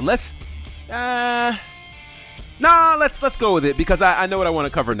go. Yeah. Let's go with it, because I know what I want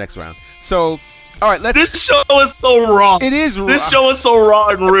to cover next round. So. All right, This show is so raw. It is raw. This show is so raw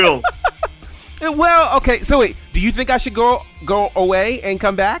and real. Well, okay. So wait, do you think I should go away and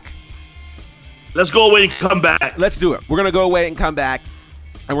come back? Let's go away and come back. Let's do it. We're gonna go away and come back,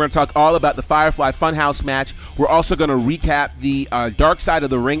 and we're gonna talk all about the Firefly Funhouse match. We're also gonna recap the Dark Side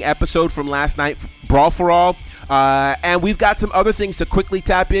of the Ring episode from last night, Brawl for All, and we've got some other things to quickly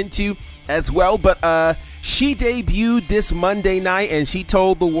tap into as well. But she debuted this Monday night, and she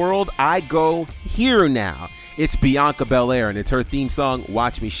told the world, I go here now. It's Bianca Belair, and it's her theme song,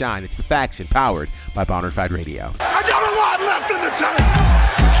 Watch Me Shine. It's The Faction, powered by Bonafide Radio. I got a lot left in the tank.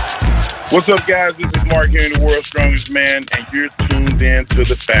 What's up, guys? This is Mark here, the World's Strongest Man, and you're tuned in to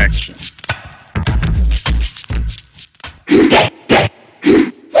The Faction.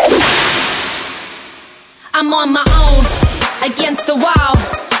 I'm on my own, against the wall.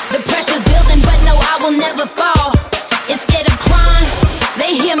 The pressure's building, but no, I will never fall. Instead of crying,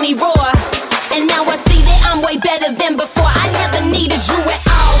 they hear me roar. And now I see that I'm way better than before. I never needed you at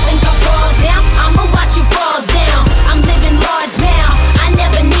all. Think I fall down? I'ma watch you fall down. I'm living large now. I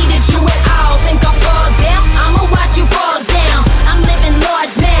never needed you at all. Think I fall down? I'ma watch you fall down. I'm living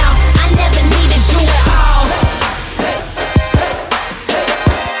large now. I never needed you at all.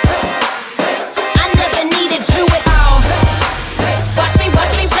 I never needed you at all. Watch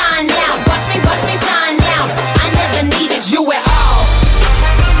me shine now. Watch me shine now. I never needed you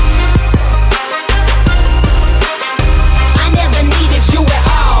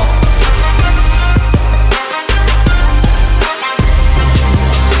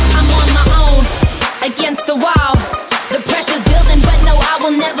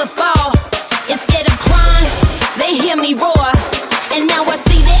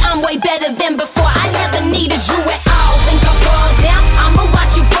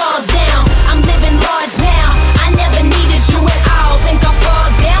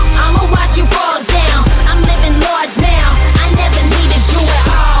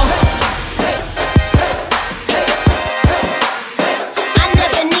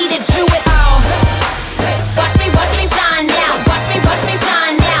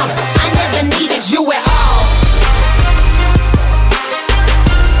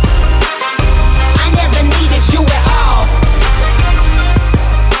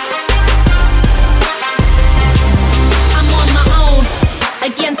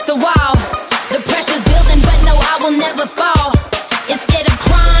against the wall. The pressure's building, but no, I will never fall. Instead of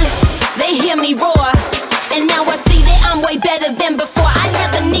crying, they hear me roar. And now I see that I'm way better than before. I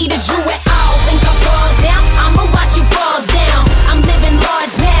never needed you at all. Think I fall down? I'ma watch you fall down. I'm living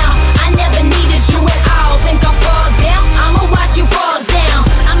large now. I never needed you at all. Think I fall down? I'ma watch you fall down.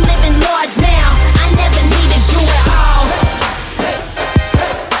 I'm living large now. I never needed you at all.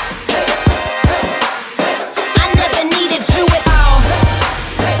 I never needed you at all.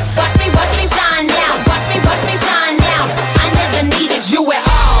 Watch me shine now. Watch me shine now. I never needed you at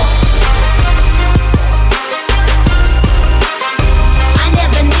all. I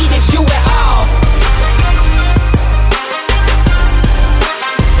never needed you at all.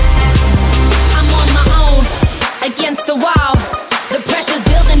 I'm on my own, against the wall. The pressure's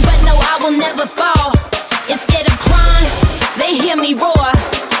building, but no, I will never fall. Instead of crying, they hear me roar.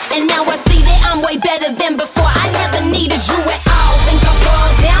 And now I see that I'm way better than before. I never needed you at all. Think I fall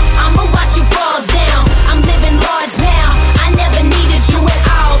down? I'ma watch you fall down. I'm living large now. I never needed you at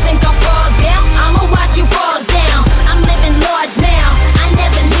all. Think I fall down? I'ma watch you fall down. I'm living large now. I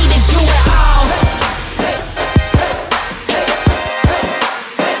never needed you at all.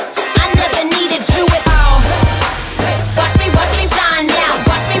 I never needed you at all. Watch me shine now.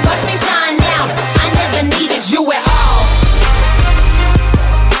 Watch me shine now. I never needed you at all.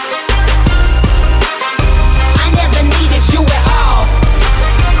 I never needed you at all.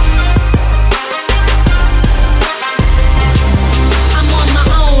 I'm on my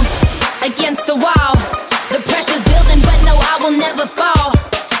own, against the wall. The pressure's building, but no, I will never fall.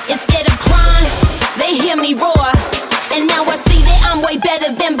 Instead of crying, they hear me roar. And now I see that I'm way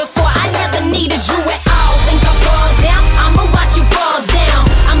better than before. I never needed you at all. Think I fall down? I'ma watch you fall down.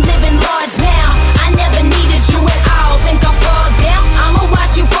 I'm living large now. I never needed you at all. Think I fall down? I'ma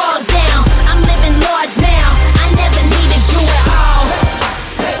watch you fall down. I'm living large now. I never needed you at all.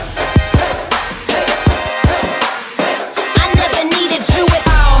 I never needed you at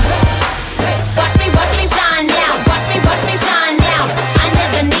all. Watch me shine now. Watch me shine now. I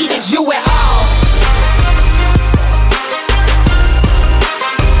never needed you at all.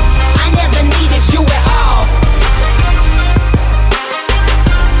 I never needed you at all.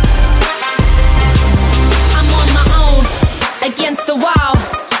 I'm on my own, against the wall.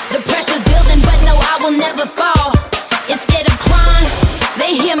 The pressure's building, but no, I will never fall. Instead of crying,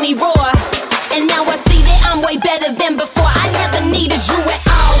 they hear me roar. And now I see that I'm way better than before. I never needed you at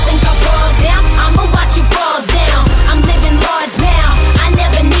all. Think I fall down? I'ma watch you fall down. I'm living large now. I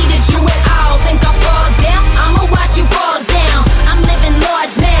never needed you at all. Think I fall down? I'ma watch you fall down. I'm living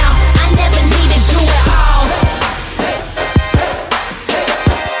large now. I never needed you at all.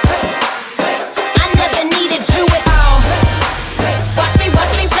 I never needed you at all. Watch me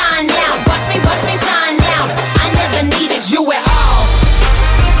shine now. Watch me shine now. I never needed you at all.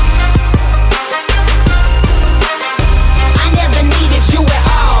 I never needed you at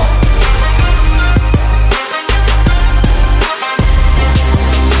all.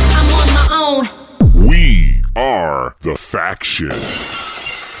 I'm on my own. We are the faction. 1, 2,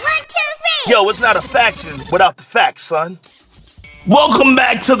 3. Yo, it's not a faction without the facts, son. Welcome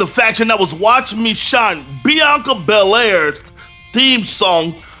back to the faction. That was Watch Me Shine, Bianca Belair's theme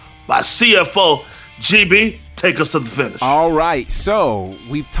song by CFO. GB, take us to the finish. All right, so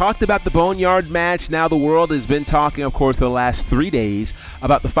we've talked about the Boneyard match. Now the world has been talking, of course, for the last 3 days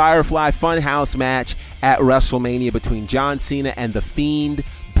about the Firefly Funhouse match at WrestleMania between John Cena and The Fiend,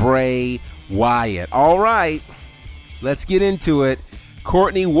 Bray Wyatt. All right, let's get into it.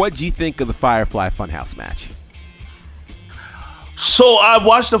 Courtney, what do you think of the Firefly Funhouse match? So I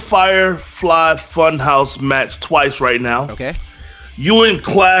watched the Firefly Funhouse match twice right now. Okay. You and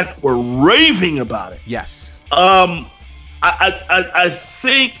Clack were raving about it. Yes. I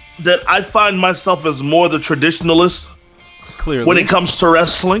think that I find myself as more the traditionalist clearly when it comes to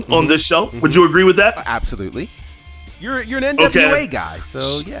wrestling on this show. Would you agree with that? Absolutely. You're an NWA guy, so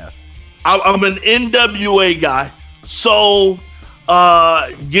yeah. I'm an NWA guy. So,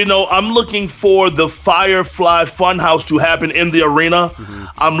 I'm looking for the Firefly Funhouse to happen in the arena.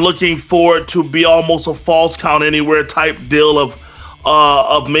 I'm looking for it to be almost a Falls Count Anywhere type deal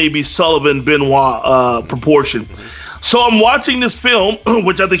of maybe Sullivan Benoit proportion. So I'm watching this film,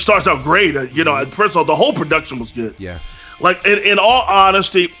 which I think starts out great. First of all, the whole production was good. Yeah. Like, in all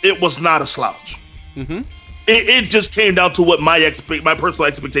honesty, it was not a slouch. It just came down to what my personal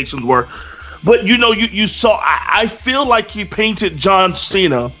expectations were. But, you saw, I feel like he painted John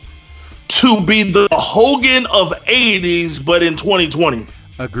Cena to be the Hogan of 80s, but in 2020.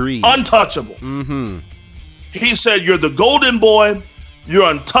 Agreed. Untouchable. He said, you're the golden boy. You're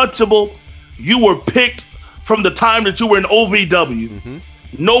untouchable. You were picked from the time that you were in OVW.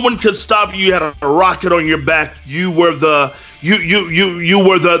 No one could stop you. You had a rocket on your back. You were the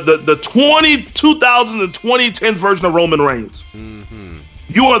 2000s and 2010s version of Roman Reigns. Mm-hmm.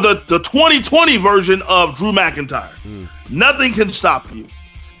 You are the 2020 version of Drew McIntyre. Nothing can stop you.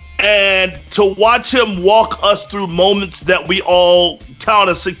 And to watch him walk us through moments that we all count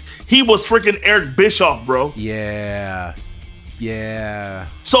as, he was freaking Eric Bischoff, bro. Yeah.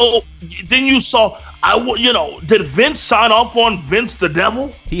 So then you saw, did Vince sign off on Vince the Devil?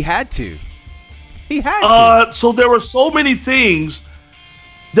 He had to. So there were so many things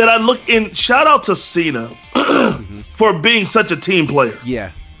that I look in. Shout out to Cena for being such a team player.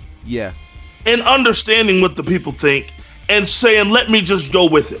 Yeah. And understanding what the people think and saying, let me just go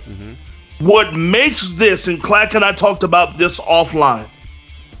with it. What makes this, and Clack and I talked about this offline,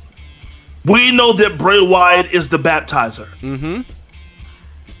 we know that Bray Wyatt is the baptizer.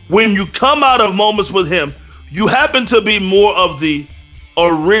 When you come out of moments with him, you happen to be more of the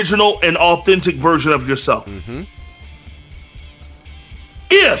original and authentic version of yourself.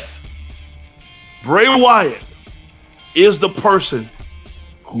 If Bray Wyatt is the person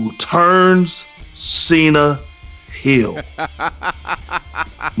who turns Cena heel,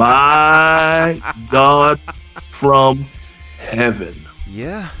 my God from heaven.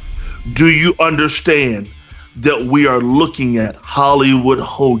 Yeah. Do you understand that we are looking at Hollywood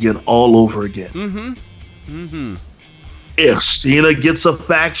Hogan all over again? If Cena gets a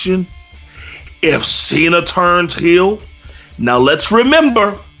faction, if Cena turns heel, now let's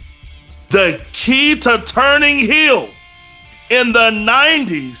remember the key to turning heel in the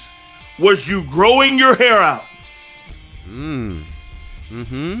 90s was you growing your hair out.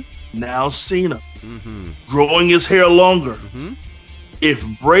 Now Cena growing his hair longer. If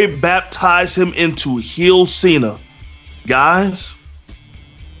Bray baptized him into heel Cena, guys,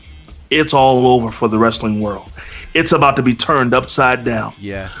 it's all over for the wrestling world. It's about to be turned upside down.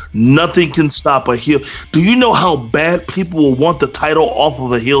 Yeah. Nothing can stop a heel. Do you know how bad people will want the title off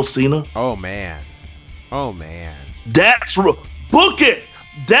of a heel Cena? Oh man. Book it.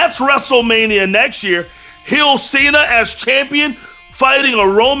 That's WrestleMania next year. Heel Cena as champion, fighting a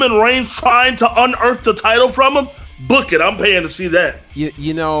Roman Reigns trying to unearth the title from him. Book it. I'm paying to see that.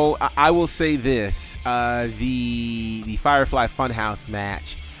 You know, I will say this: the Firefly Funhouse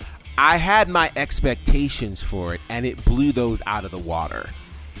match, I had my expectations for it, and it blew those out of the water.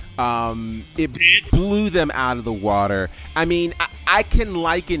 It blew them out of the water. I mean, I can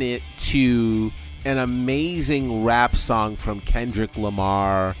liken it to an amazing rap song from Kendrick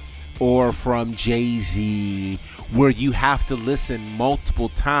Lamar or from Jay-Z, where you have to listen multiple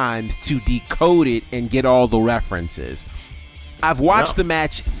times to decode it and get all the references. I've watched the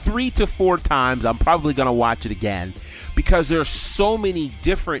match 3 to 4 times. I'm probably going to watch it again because there's so many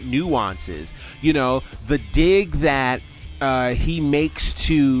different nuances. You know, the dig that he makes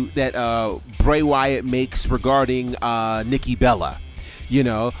to, that Bray Wyatt makes regarding Nikki Bella. You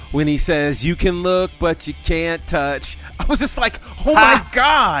know, when he says, you can look, but you can't touch. I was just like, oh my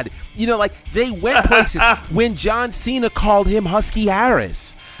God. You know, like, they went places. When John Cena called him Husky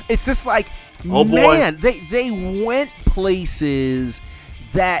Harris. It's just like, man, they went places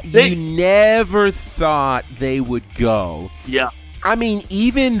that you never thought they would go. Yeah. I mean,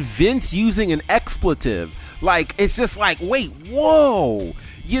 even Vince using an expletive. Like, it's just like, wait, whoa.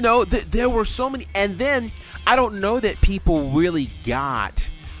 You know, there were so many. And then I don't know that people really got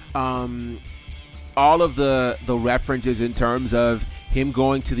all of the references in terms of him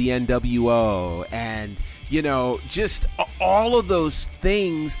going to the NWO and, you know, just all of those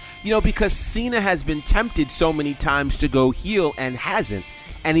things, you know, because Cena has been tempted so many times to go heel and hasn't.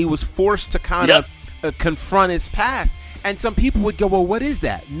 And he was forced to kind of confront his past. And some people would go, well, what is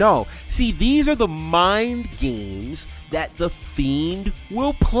that? No. See, these are the mind games that the Fiend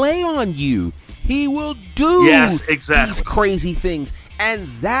will play on you. He will do these crazy things. And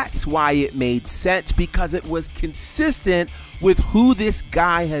that's why it made sense, because it was consistent with who this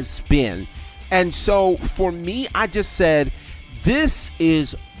guy has been. And so for me, I just said, this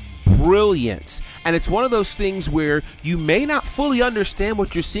is brilliance. And it's one of those things where you may not fully understand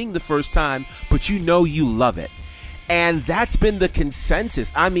what you're seeing the first time, but you know you love it. And that's been the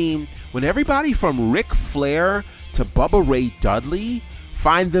consensus. I mean, when everybody from Ric Flair to Bubba Ray Dudley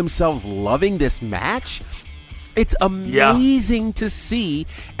find themselves loving this match, it's amazing to see.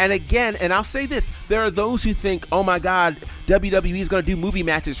 And again, and I'll say this, there are those who think, oh my God, WWE is going to do movie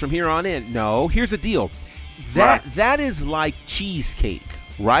matches from here on in. No, here's the deal. That is like cheesecake,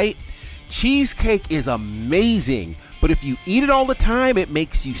 right? Cheesecake is amazing, but if you eat it all the time, it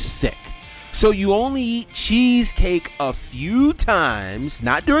makes you sick. So you only eat cheesecake a few times,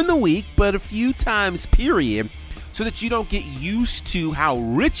 not during the week, but a few times, period, so so that you don't get used to how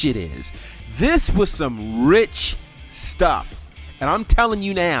rich it is. This was some rich stuff. And I'm telling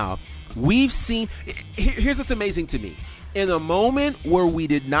you now, we've seen, here's what's amazing to me. In a moment where we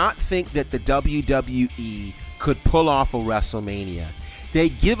did not think that the WWE could pull off a WrestleMania, they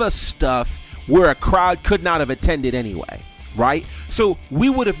give us stuff where a crowd could not have attended anyway, right? So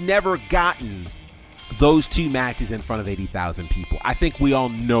we would have never gotten those two matches in front of 80,000 people. I think we all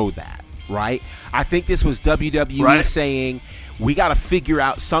know that, right? I think this was WWE saying, we got to figure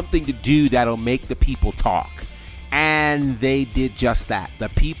out something to do that'll make the people talk. And they did just that. The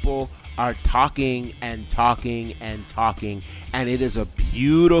people are talking and talking and talking, and it is a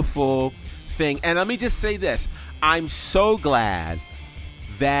beautiful thing. And let me just say this. I'm so glad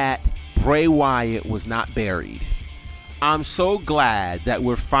that Bray Wyatt was not buried. I'm so glad that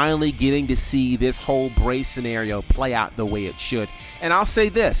we're finally getting to see this whole Bray scenario play out the way it should. And I'll say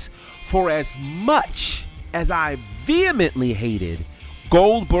this, for as much as I vehemently hated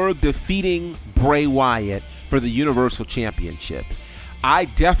Goldberg defeating Bray Wyatt for the Universal Championship, I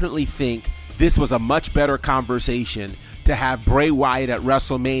definitely think this was a much better conversation to have Bray Wyatt at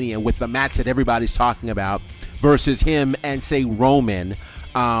WrestleMania with the match that everybody's talking about versus him and, say, Roman,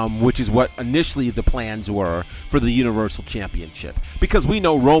 which is what initially the plans were for the Universal Championship. Because we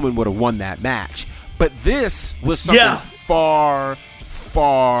know Roman would have won that match. But this was something far,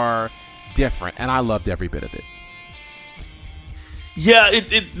 far different, and I loved every bit of it. Yeah,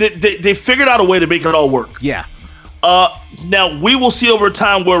 they figured out a way to make it all work. Yeah. Now, we will see over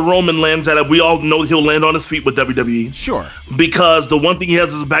time where Roman lands at it. We all know he'll land on his feet with WWE. Sure. Because the one thing he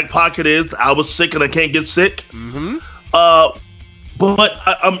has in his back pocket is, I was sick and I can't get sick. Mm-hmm. But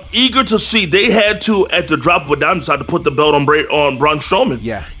I'm eager to see. They had to, at the drop of a dime, decide to put the belt on Braun Strowman.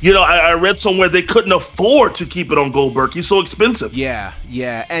 Yeah. You know, I read somewhere they couldn't afford to keep it on Goldberg. He's so expensive. Yeah.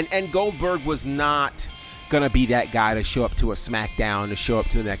 And Goldberg was not going to be that guy to show up to a SmackDown, to show up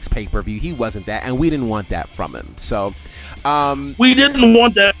to the next pay-per-view. He wasn't that, and we didn't want that from him. So we didn't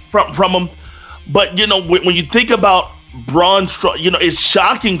want that from him. But, you know, when you think about Braun Strowman, you know, it's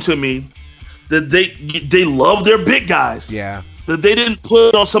shocking to me that they love their big guys. Yeah. That they didn't put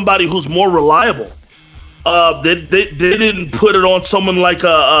it on somebody who's more reliable. They didn't put it on someone like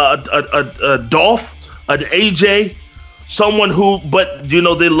a Dolph, an AJ, someone who, but, you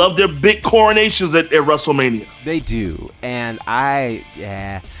know, they love their big coronations at WrestleMania. They do. And I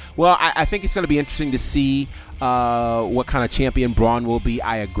think it's going to be interesting to see what kind of champion Braun will be.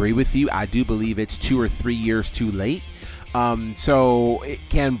 I agree with you. I do believe it's 2 or 3 years too late. So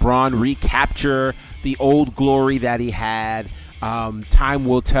can Braun recapture the old glory that he had? Time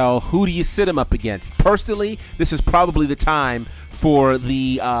will tell. Who do you sit him up against? Personally, this is probably the time for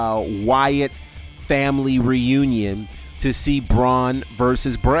the Wyatt family reunion to see Braun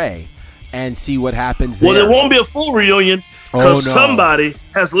versus Bray and see what happens there. Well, there won't be a full reunion because somebody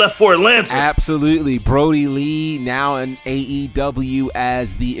has left for Atlanta. Absolutely. Brody Lee now in AEW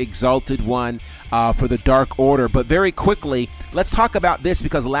as the Exalted One for the Dark Order. But very quickly, let's talk about this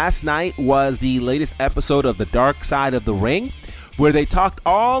because last night was the latest episode of The Dark Side of the Ring, where they talked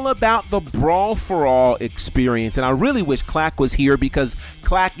all about the Brawl for All experience. And I really wish Clack was here because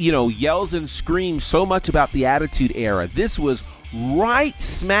Clack, you know, yells and screams so much about the Attitude Era. This was right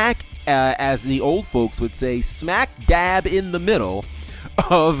smack, as the old folks would say, smack dab in the middle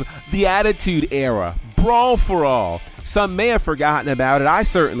of the Attitude Era. Brawl for All. Some may have forgotten about it. I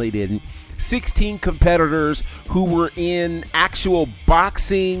certainly didn't. 16 competitors who were in actual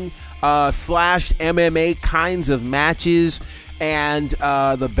boxing / MMA kinds of matches. And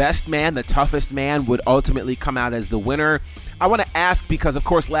the best man, the toughest man, would ultimately come out as the winner. I want to ask because, of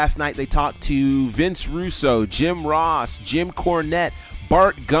course, last night they talked to Vince Russo, Jim Ross, Jim Cornette,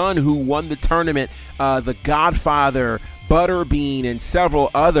 Bart Gunn, who won the tournament, The Godfather, Butterbean, and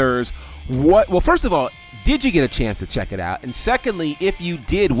several others. Well, first of all, did you get a chance to check it out? And secondly, if you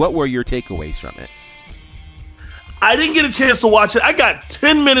did, what were your takeaways from it? I didn't get a chance to watch it. I got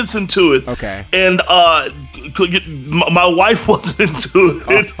 10 minutes into it. Okay. And my wife wasn't into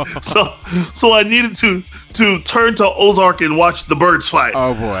it. So I needed to turn to Ozark and watch the birds fight.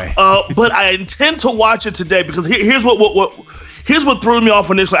 Oh, boy. But I intend to watch it today because here's what threw me off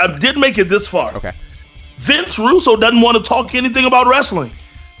initially. I didn't make it this far. Okay. Vince Russo doesn't want to talk anything about wrestling.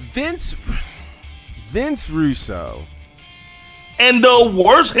 Vince Russo. And the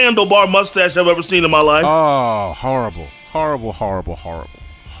worst handlebar mustache I've ever seen in my life. Oh, horrible. Horrible, horrible, horrible.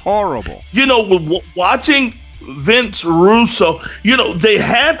 Horrible. You know, watching Vince Russo, you know, they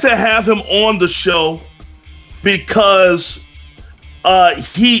had to have him on the show because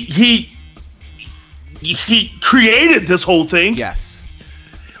he created this whole thing. Yes.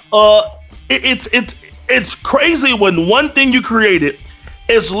 It's it's crazy when one thing you created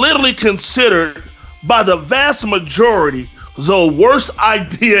is literally considered by the vast majority the worst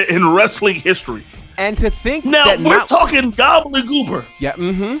idea in wrestling history. And to think now that we're talking gobbledygooper. Yeah.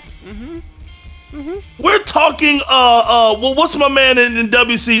 We're talking well, what's my man in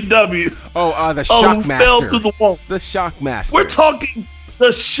WCW? The Shockmaster. Fell through the wall. The Shockmaster. We're talking the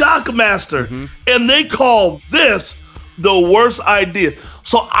Shockmaster, and they call this the worst idea.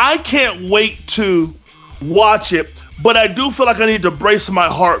 So I can't wait to watch it, but I do feel like I need to brace my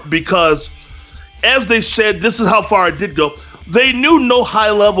heart because, as they said, this is how far I did go. They knew no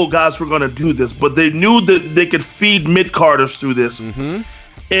high-level guys were going to do this, but they knew that they could feed mid-carders through this.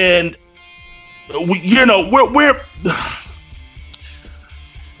 And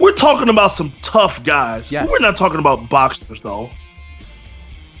we're talking about some tough guys. Yes. We're not talking about boxers, though.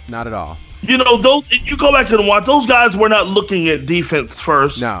 Not at all. Those, you go back and watch, those guys were not looking at defense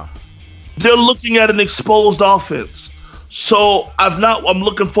first. No. They're looking at an exposed offense. So I'm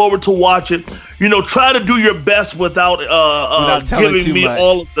looking forward to watch it. Try to do your best without giving me much.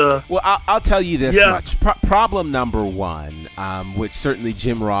 All of the. Well, I'll tell you this much. Problem number one, which certainly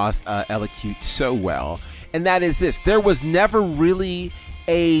Jim Ross elocutes so well, and that is this: there was never really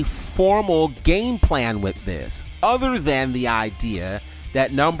a formal game plan with this, other than the idea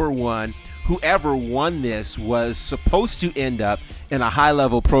that number one, whoever won this was supposed to end up in a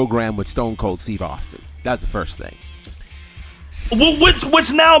high-level program with Stone Cold Steve Austin. That's the first thing.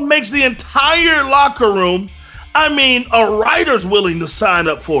 Which now makes the entire locker room, a writer's willing to sign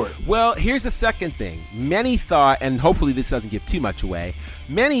up for it. Well, here's the second thing. Many thought, and hopefully this doesn't give too much away,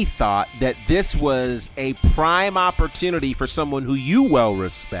 many thought that this was a prime opportunity for someone who you well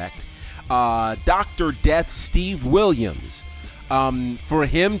respect, Dr. Death Steve Williams, for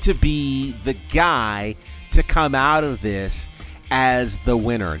him to be the guy to come out of this as the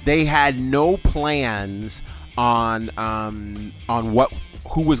winner. They had no plans on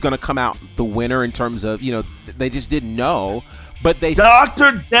who was going to come out the winner in terms of, they just didn't know, but they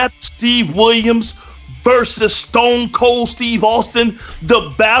Dr. Death Steve Williams versus Stone Cold Steve Austin,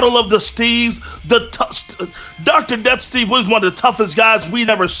 the battle of the Steves. Dr. Death Steve Williams, one of the toughest guys we'd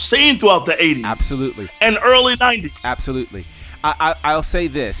ever seen throughout the 80s. Absolutely. And early 90s. Absolutely. I'll say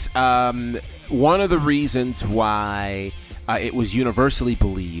this. One of the reasons why it was universally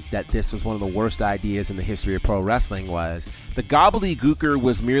believed that this was one of the worst ideas in the history of pro wrestling was the gobbledygooker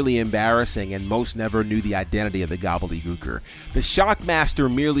was merely embarrassing, and most never knew the identity of the gobbledygooker. The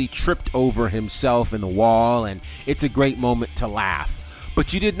Shockmaster merely tripped over himself in the wall, and it's a great moment to laugh.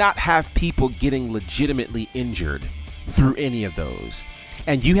 But you did not have people getting legitimately injured through any of those.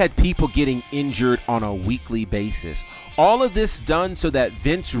 And you had people getting injured on a weekly basis. All of this done so that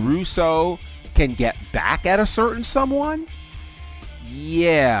Vince Russo can get back at a certain someone?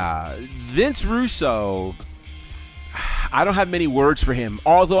 Yeah, Vince Russo, I don't have many words for him,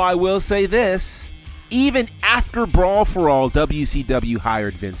 although I will say this, even after Brawl for All, WCW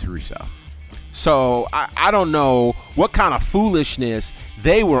hired Vince Russo. So I don't know what kind of foolishness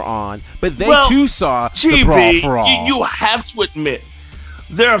they were on, but they too saw the Brawl for All. You have to admit,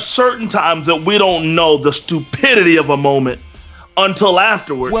 there are certain times that we don't know the stupidity of a moment until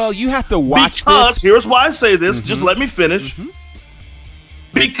afterwards. Well, you have to watch this. Here's why I say this. Just let me finish.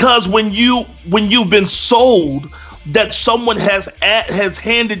 Because when you've been sold that someone has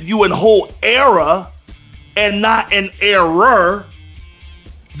handed you a whole era and not an error,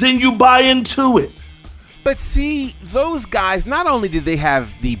 then you buy into it. But see, those guys, not only did they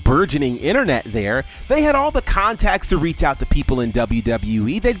have the burgeoning internet there, they had all the contacts to reach out to people in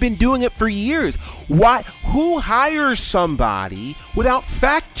WWE. They'd been doing it for years. Why? Who hires somebody without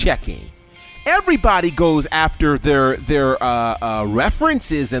fact checking? Everybody goes after their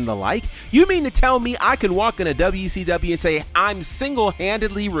references and the like. You mean to tell me I can walk into WCW and say I'm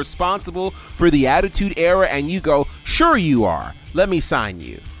single-handedly responsible for the Attitude Era, and you go, sure you are. Let me sign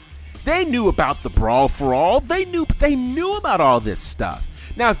you. They knew about the Brawl for All. They knew about all this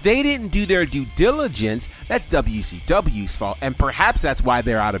stuff. Now, if they didn't do their due diligence, that's WCW's fault, and perhaps that's why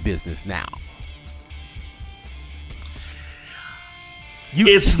they're out of business now.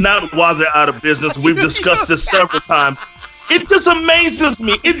 It's not why they're out of business. We've discussed this several times. It just amazes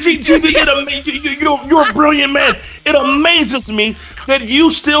me. You're a brilliant man. It amazes me that you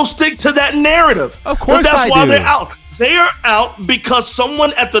still stick to that narrative. Of course that's I why do. They're out. They are out because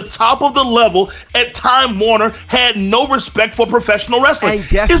someone at the top of the level at Time Warner had no respect for professional wrestling. And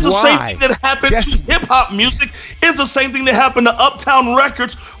guess it's the why? same thing that happened to hip-hop music. It's the same thing that happened to Uptown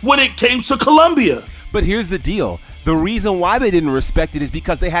Records when it came to Columbia. But here's the deal. The reason why they didn't respect it is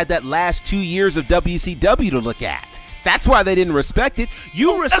because they had that last 2 years of WCW to look at. That's why they didn't respect it.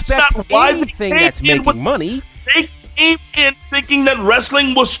 You respect anything that's making money. They came in thinking that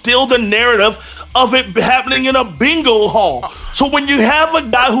wrestling was still the narrative of it happening in a bingo hall. So when you have a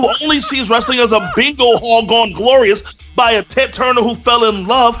guy who only sees wrestling as a bingo hall gone glorious by a Ted Turner who fell in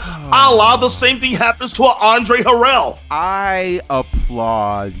love, a la the same thing happens to an Andre Harrell. I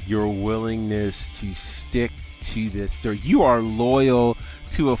applaud your willingness to stick to this. You are loyal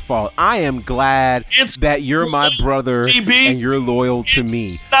to a fault. I am glad that you're my brother and you're loyal to me.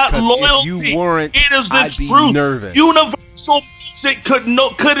 It's not loyalty. If you weren't, it is the I'd truth. be nervous. Universal Music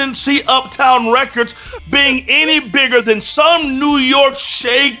couldn't see Uptown Records being any bigger than some New York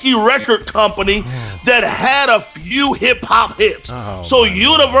shaky record company that had a few hip-hop hits. So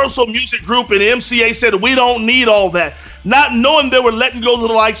Universal Music Group and MCA said, we don't need all that. Not knowing they were letting go to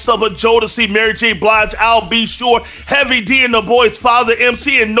the likes of a Jodeci, Mary J. Blige, Al B. Sure, Heavy D and the Boys, Father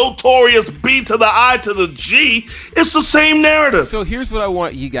MC, and Notorious B to the I to the G. It's the same narrative. So here's what I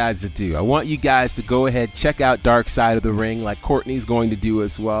want you guys to do. I want you guys to go ahead, check out Dark Side of the Ring like Courtney's going to do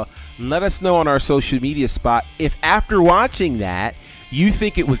as well. And let us know on our social media spot if after watching that, you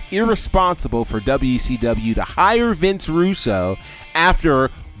think it was irresponsible for WCW to hire Vince Russo after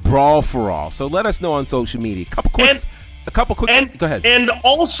Brawl for All. So let us know on social media. A couple quick. Go ahead. And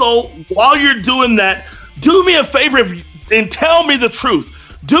also, while you're doing that, do me a favor and tell me the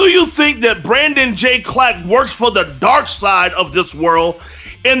truth. Do you think that Brandon J. Clack works for the dark side of this world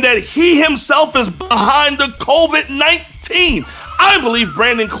and that he himself is behind the COVID-19? I believe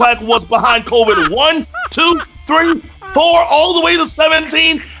Brandon Clack was behind COVID 1, 2, 3, 4, all the way to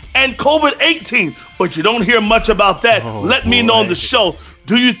 17 and COVID-18. But you don't hear much about that. Let me know on the show.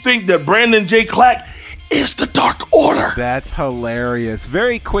 Do you think that Brandon J. Clack is the Dark Order? That's hilarious.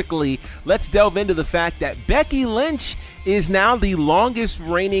 Very quickly, let's delve into the fact that Becky Lynch is now the longest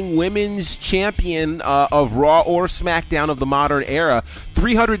reigning women's champion of Raw or SmackDown of the modern era.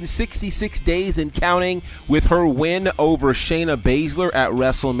 366 days and counting with her win over Shayna Baszler at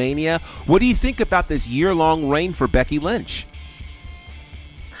WrestleMania. What do you think about this year-long reign for Becky Lynch?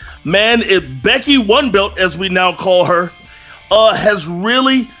 Man, if Becky One Belt, as we now call her, has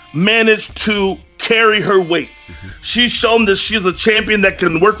really managed to carry her weight. She's shown that she's a champion that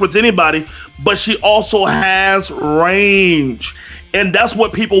can work with anybody, but she also has range. And that's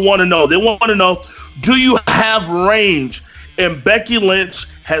what people want to know. They want to know, do you have range? And Becky Lynch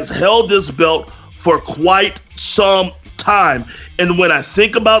has held this belt for quite some time. And when I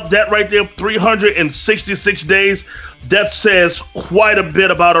think about that right there, 366 days, that says quite a bit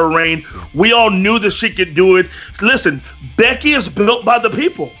about her reign. We all knew that she could do it. Listen, Becky is built by the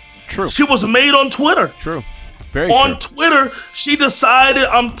people. True. She was made on Twitter. True. Very on true. Twitter, she decided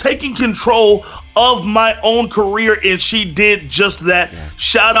I'm taking control of my own career, and she did just that. Yeah.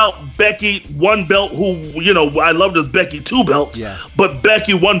 Shout out Becky One Belt, who, you know, I loved as Becky Two Belt, but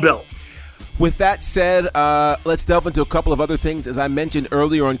Becky One Belt. With that said, let's delve into a couple of other things. As I mentioned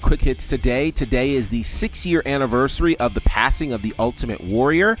earlier on Quick Hits today is the 6-year anniversary of the passing of the Ultimate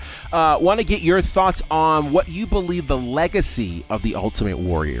Warrior. Want to get your thoughts on what you believe the legacy of the Ultimate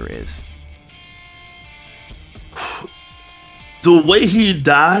Warrior is. The way he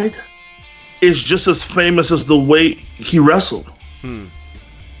died is just as famous as the way he wrestled.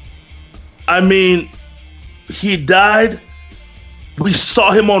 I mean, he died. We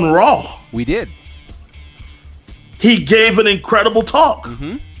saw him on Raw. We did. He gave an incredible talk.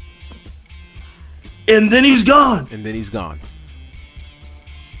 And then he's gone.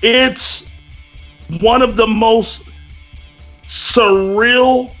 It's one of the most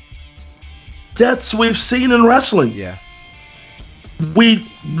surreal deaths we've seen in wrestling. Yeah.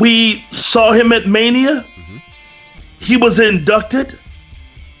 We saw him at Mania. He was inducted.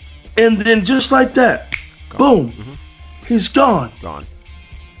 And then just like that, boom, he's gone.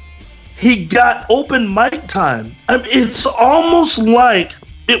 He got open mic time. I mean, it's almost like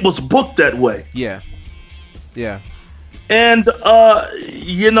it was booked that way. Yeah. And,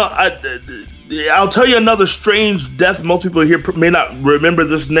 you know, I'll tell you another strange death. Most people here may not remember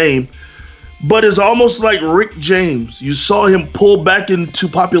this name, but it's almost like Rick James. You saw him pull back into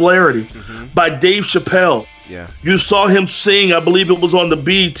popularity by Dave Chappelle. Yeah. You saw him sing, I believe it was on the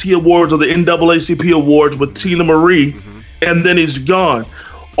BET Awards or the NAACP Awards with Tina Marie, and then he's gone.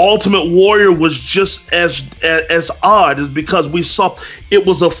 Ultimate Warrior was just as odd, is because we saw it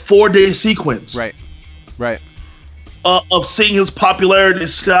was a 4-day sequence. Right. Of seeing his popularity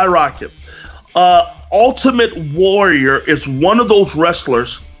skyrocket. Ultimate Warrior is one of those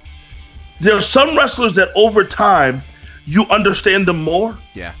wrestlers. There are some wrestlers that over time you understand them more.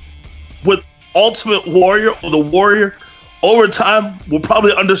 Yeah. With Ultimate Warrior or the Warrior, over time, we'll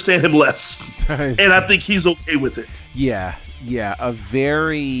probably understand him less. And I think he's okay with it. Yeah, a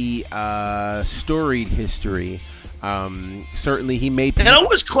very storied history. Certainly he may be. And I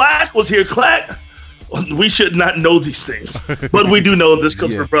wish Clack was here. Clack, we should not know these things, but we do know this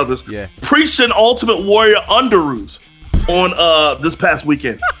because we're brothers. Yeah. Preached an Ultimate Warrior underoos on this past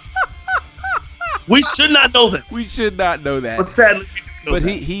weekend. We should not know that. We should not know that. But sadly, we do know but that.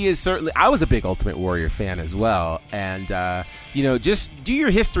 he is certainly. I was a big Ultimate Warrior fan as well, and just do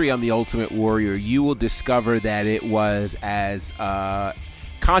your history on the Ultimate Warrior. You will discover that it was as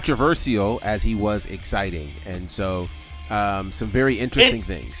controversial as he was exciting, and so some very interesting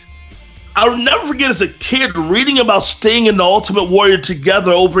things. I'll never forget as a kid reading about Sting and the Ultimate Warrior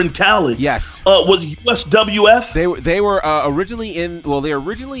together over in Cali. Yes, was USWF? They were originally in. Well, they were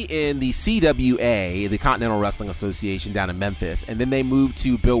originally in the CWA, the Continental Wrestling Association, down in Memphis, and then they moved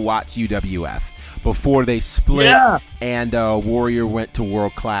to Bill Watts UWF before they split. Yeah. And Warrior went to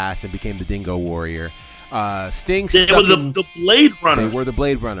World Class and became the Dingo Warrior. Sting. They were the Blade Runners. They were the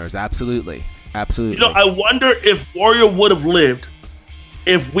Blade Runners. Absolutely. I wonder if Warrior would have lived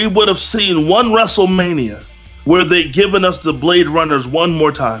if we would have seen one WrestleMania where they given us the Blade Runners one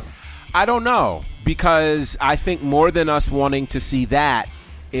more time. I don't know, because I think more than us wanting to see that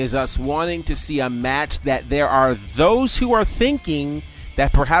is us wanting to see a match that there are those who are thinking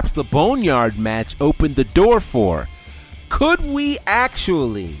that perhaps the Boneyard match opened the door for. Could we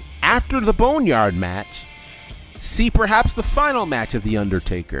actually, after the Boneyard match, see perhaps the final match of The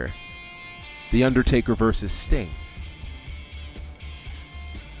Undertaker? The Undertaker versus Sting.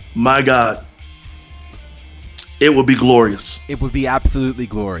 My God. It would be glorious. It would be absolutely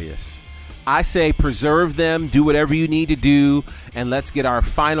glorious. I say preserve them, do whatever you need to do, and let's get our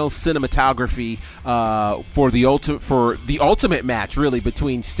final cinematography for the ultimate match, really,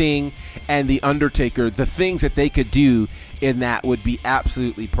 between Sting and The Undertaker. The things that they could do in that would be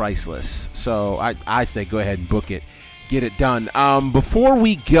absolutely priceless. So I say go ahead and book it. Get it done. Before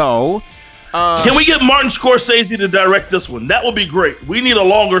we go... can we get Martin Scorsese to direct this one? That would be great. We need a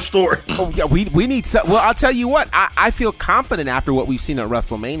longer story. Oh yeah, we need some. Well, I'll tell you what. I feel confident after what we've seen at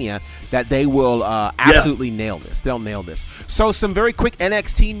WrestleMania that they will absolutely nail this. They'll nail this. So some very quick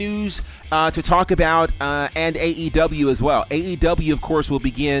NXT news to talk about, and AEW as well. AEW, of course, will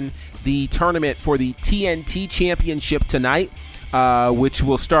begin the tournament for the TNT Championship tonight, which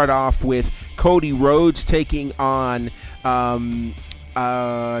will start off with Cody Rhodes taking on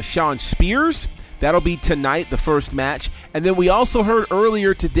Shawn Spears. That'll be tonight, the first match. And then we also heard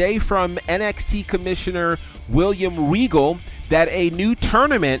earlier today from NXT Commissioner William Regal that a new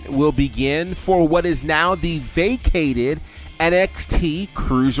tournament will begin for what is now the vacated NXT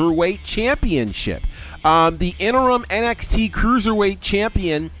Cruiserweight Championship. The interim NXT Cruiserweight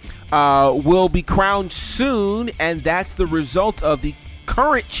Champion will be crowned soon, and that's the result of the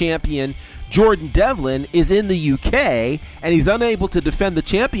current champion Jordan Devlin is in the UK, and he's unable to defend the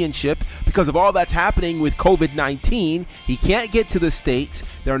championship because of all that's happening with COVID-19. He can't get to the States.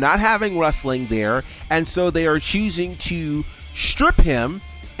 They're not having wrestling there, and so they are choosing to strip him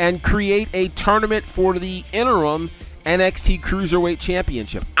and create a tournament for the interim NXT Cruiserweight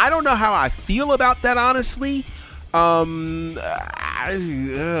Championship. I don't know how I feel about that, honestly. That's.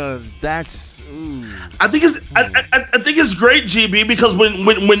 I think it's great, GB, because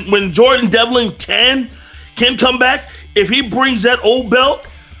when Jordan Devlin can come back, if he brings that old belt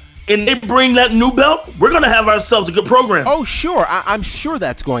and they bring that new belt, we're gonna have ourselves a good program. Oh, sure, I'm sure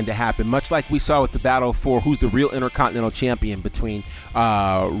that's going to happen. Much like we saw with the battle for who's the real Intercontinental Champion between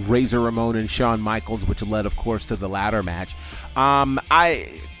Razor Ramon and Shawn Michaels, which led, of course, to the ladder match.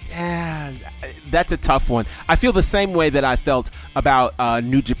 That's a tough one. I feel the same way that I felt about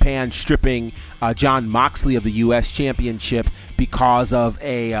New Japan stripping Jon Moxley of the U.S. Championship because of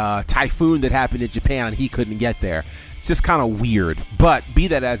a typhoon that happened in Japan and he couldn't get there. It's just kind of weird. But be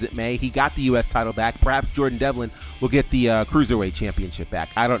that as it may, he got the U.S. title back. Perhaps Jordan Devlin will get the Cruiserweight Championship back.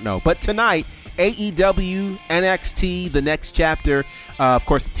 I don't know. But tonight, AEW, NXT, the next chapter, of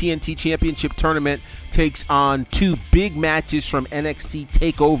course, the TNT Championship Tournament takes on two big matches from NXT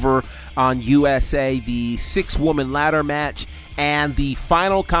TakeOver on USA, the 6-woman ladder match and the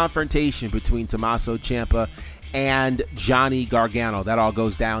final confrontation between Tommaso Ciampa and Johnny Gargano. That all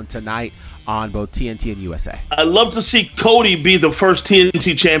goes down tonight on both TNT and USA. I'd love to see Cody be the first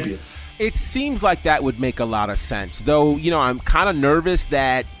TNT champion. It seems like that would make a lot of sense, though. I'm kind of nervous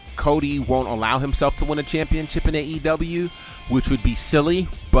that Cody won't allow himself to win a championship in AEW, which would be silly,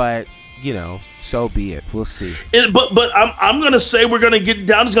 but so be it. We'll see. But I'm going to say we're going to get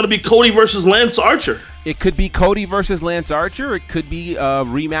down. It's going to be Cody versus Lance Archer. It could be Cody versus Lance Archer. It could be a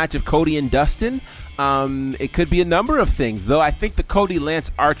rematch of Cody and Dustin. It could be a number of things, though. I think the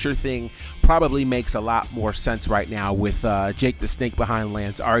Cody-Lance Archer thing probably makes a lot more sense right now with Jake the Snake behind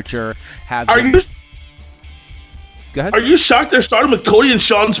Lance Archer. Go ahead. Are you shocked they're starting with Cody and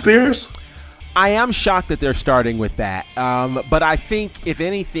Shawn Spears? I am shocked that they're starting with that. But I think, if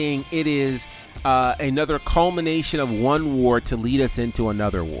anything, it is another culmination of one war to lead us into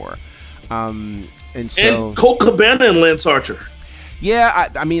another war. And Colt Cabana and Lance Archer. Yeah,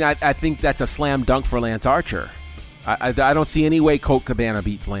 I think that's a slam dunk for Lance Archer. I don't see any way Colt Cabana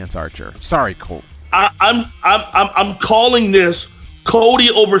beats Lance Archer. Sorry, Colt. I'm calling this Cody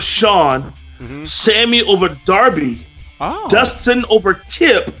over Shawn, Sammy over Darby, Dustin over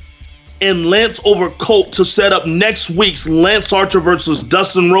Kip, and Lance over Colt to set up next week's Lance Archer versus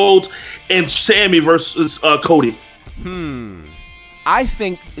Dustin Rhodes and Sammy versus Cody. I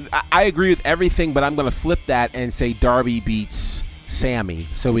think I agree with everything, but I'm going to flip that and say Darby beats Sammy,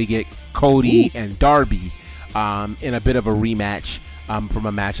 so we get Cody and Darby in a bit of a rematch from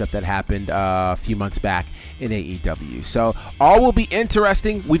a matchup that happened a few months back in AEW. So all will be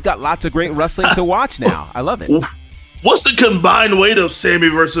interesting. We've got lots of great wrestling to watch now. I love it. What's the combined weight of Sammy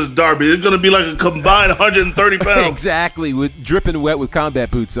versus Darby? It's going to be like a combined 130 pounds. Exactly, with dripping wet with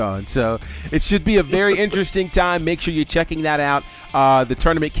combat boots on. So it should be a very interesting time. Make sure you're checking that out. The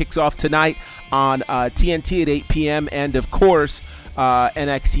tournament kicks off tonight on TNT at 8 p.m. And, of course,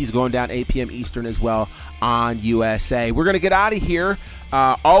 NXT is going down 8 p.m. Eastern as well on USA. We're going to get out of here.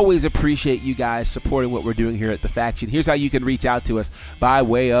 Always appreciate you guys supporting what we're doing here at The Faction. Here's how you can reach out to us by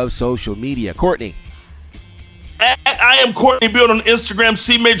way of social media. Courtney. I am Courtney Beard on Instagram,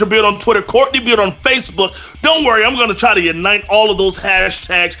 C Major Beard on Twitter, Courtney Beard on Facebook. Don't worry, I'm going to try to unite all of those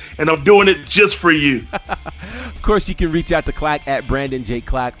hashtags, and I'm doing it just for you. Of course, you can reach out to Clack at Brandon J.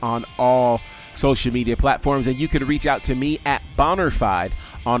 Clack on all social media platforms, and you can reach out to me at Bonnerfied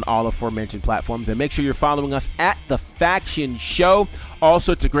on all aforementioned platforms. And make sure you're following us at The Faction Show. All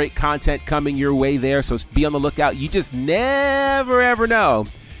sorts of great content coming your way there, so be on the lookout. You just never, ever know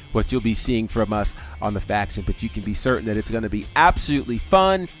what you'll be seeing from us on The Faction, but you can be certain that it's going to be absolutely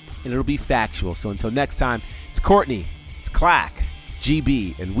fun and it'll be factual. So until next time, it's Courtney, it's Clack, it's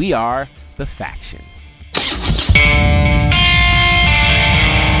GB, and we are The Faction.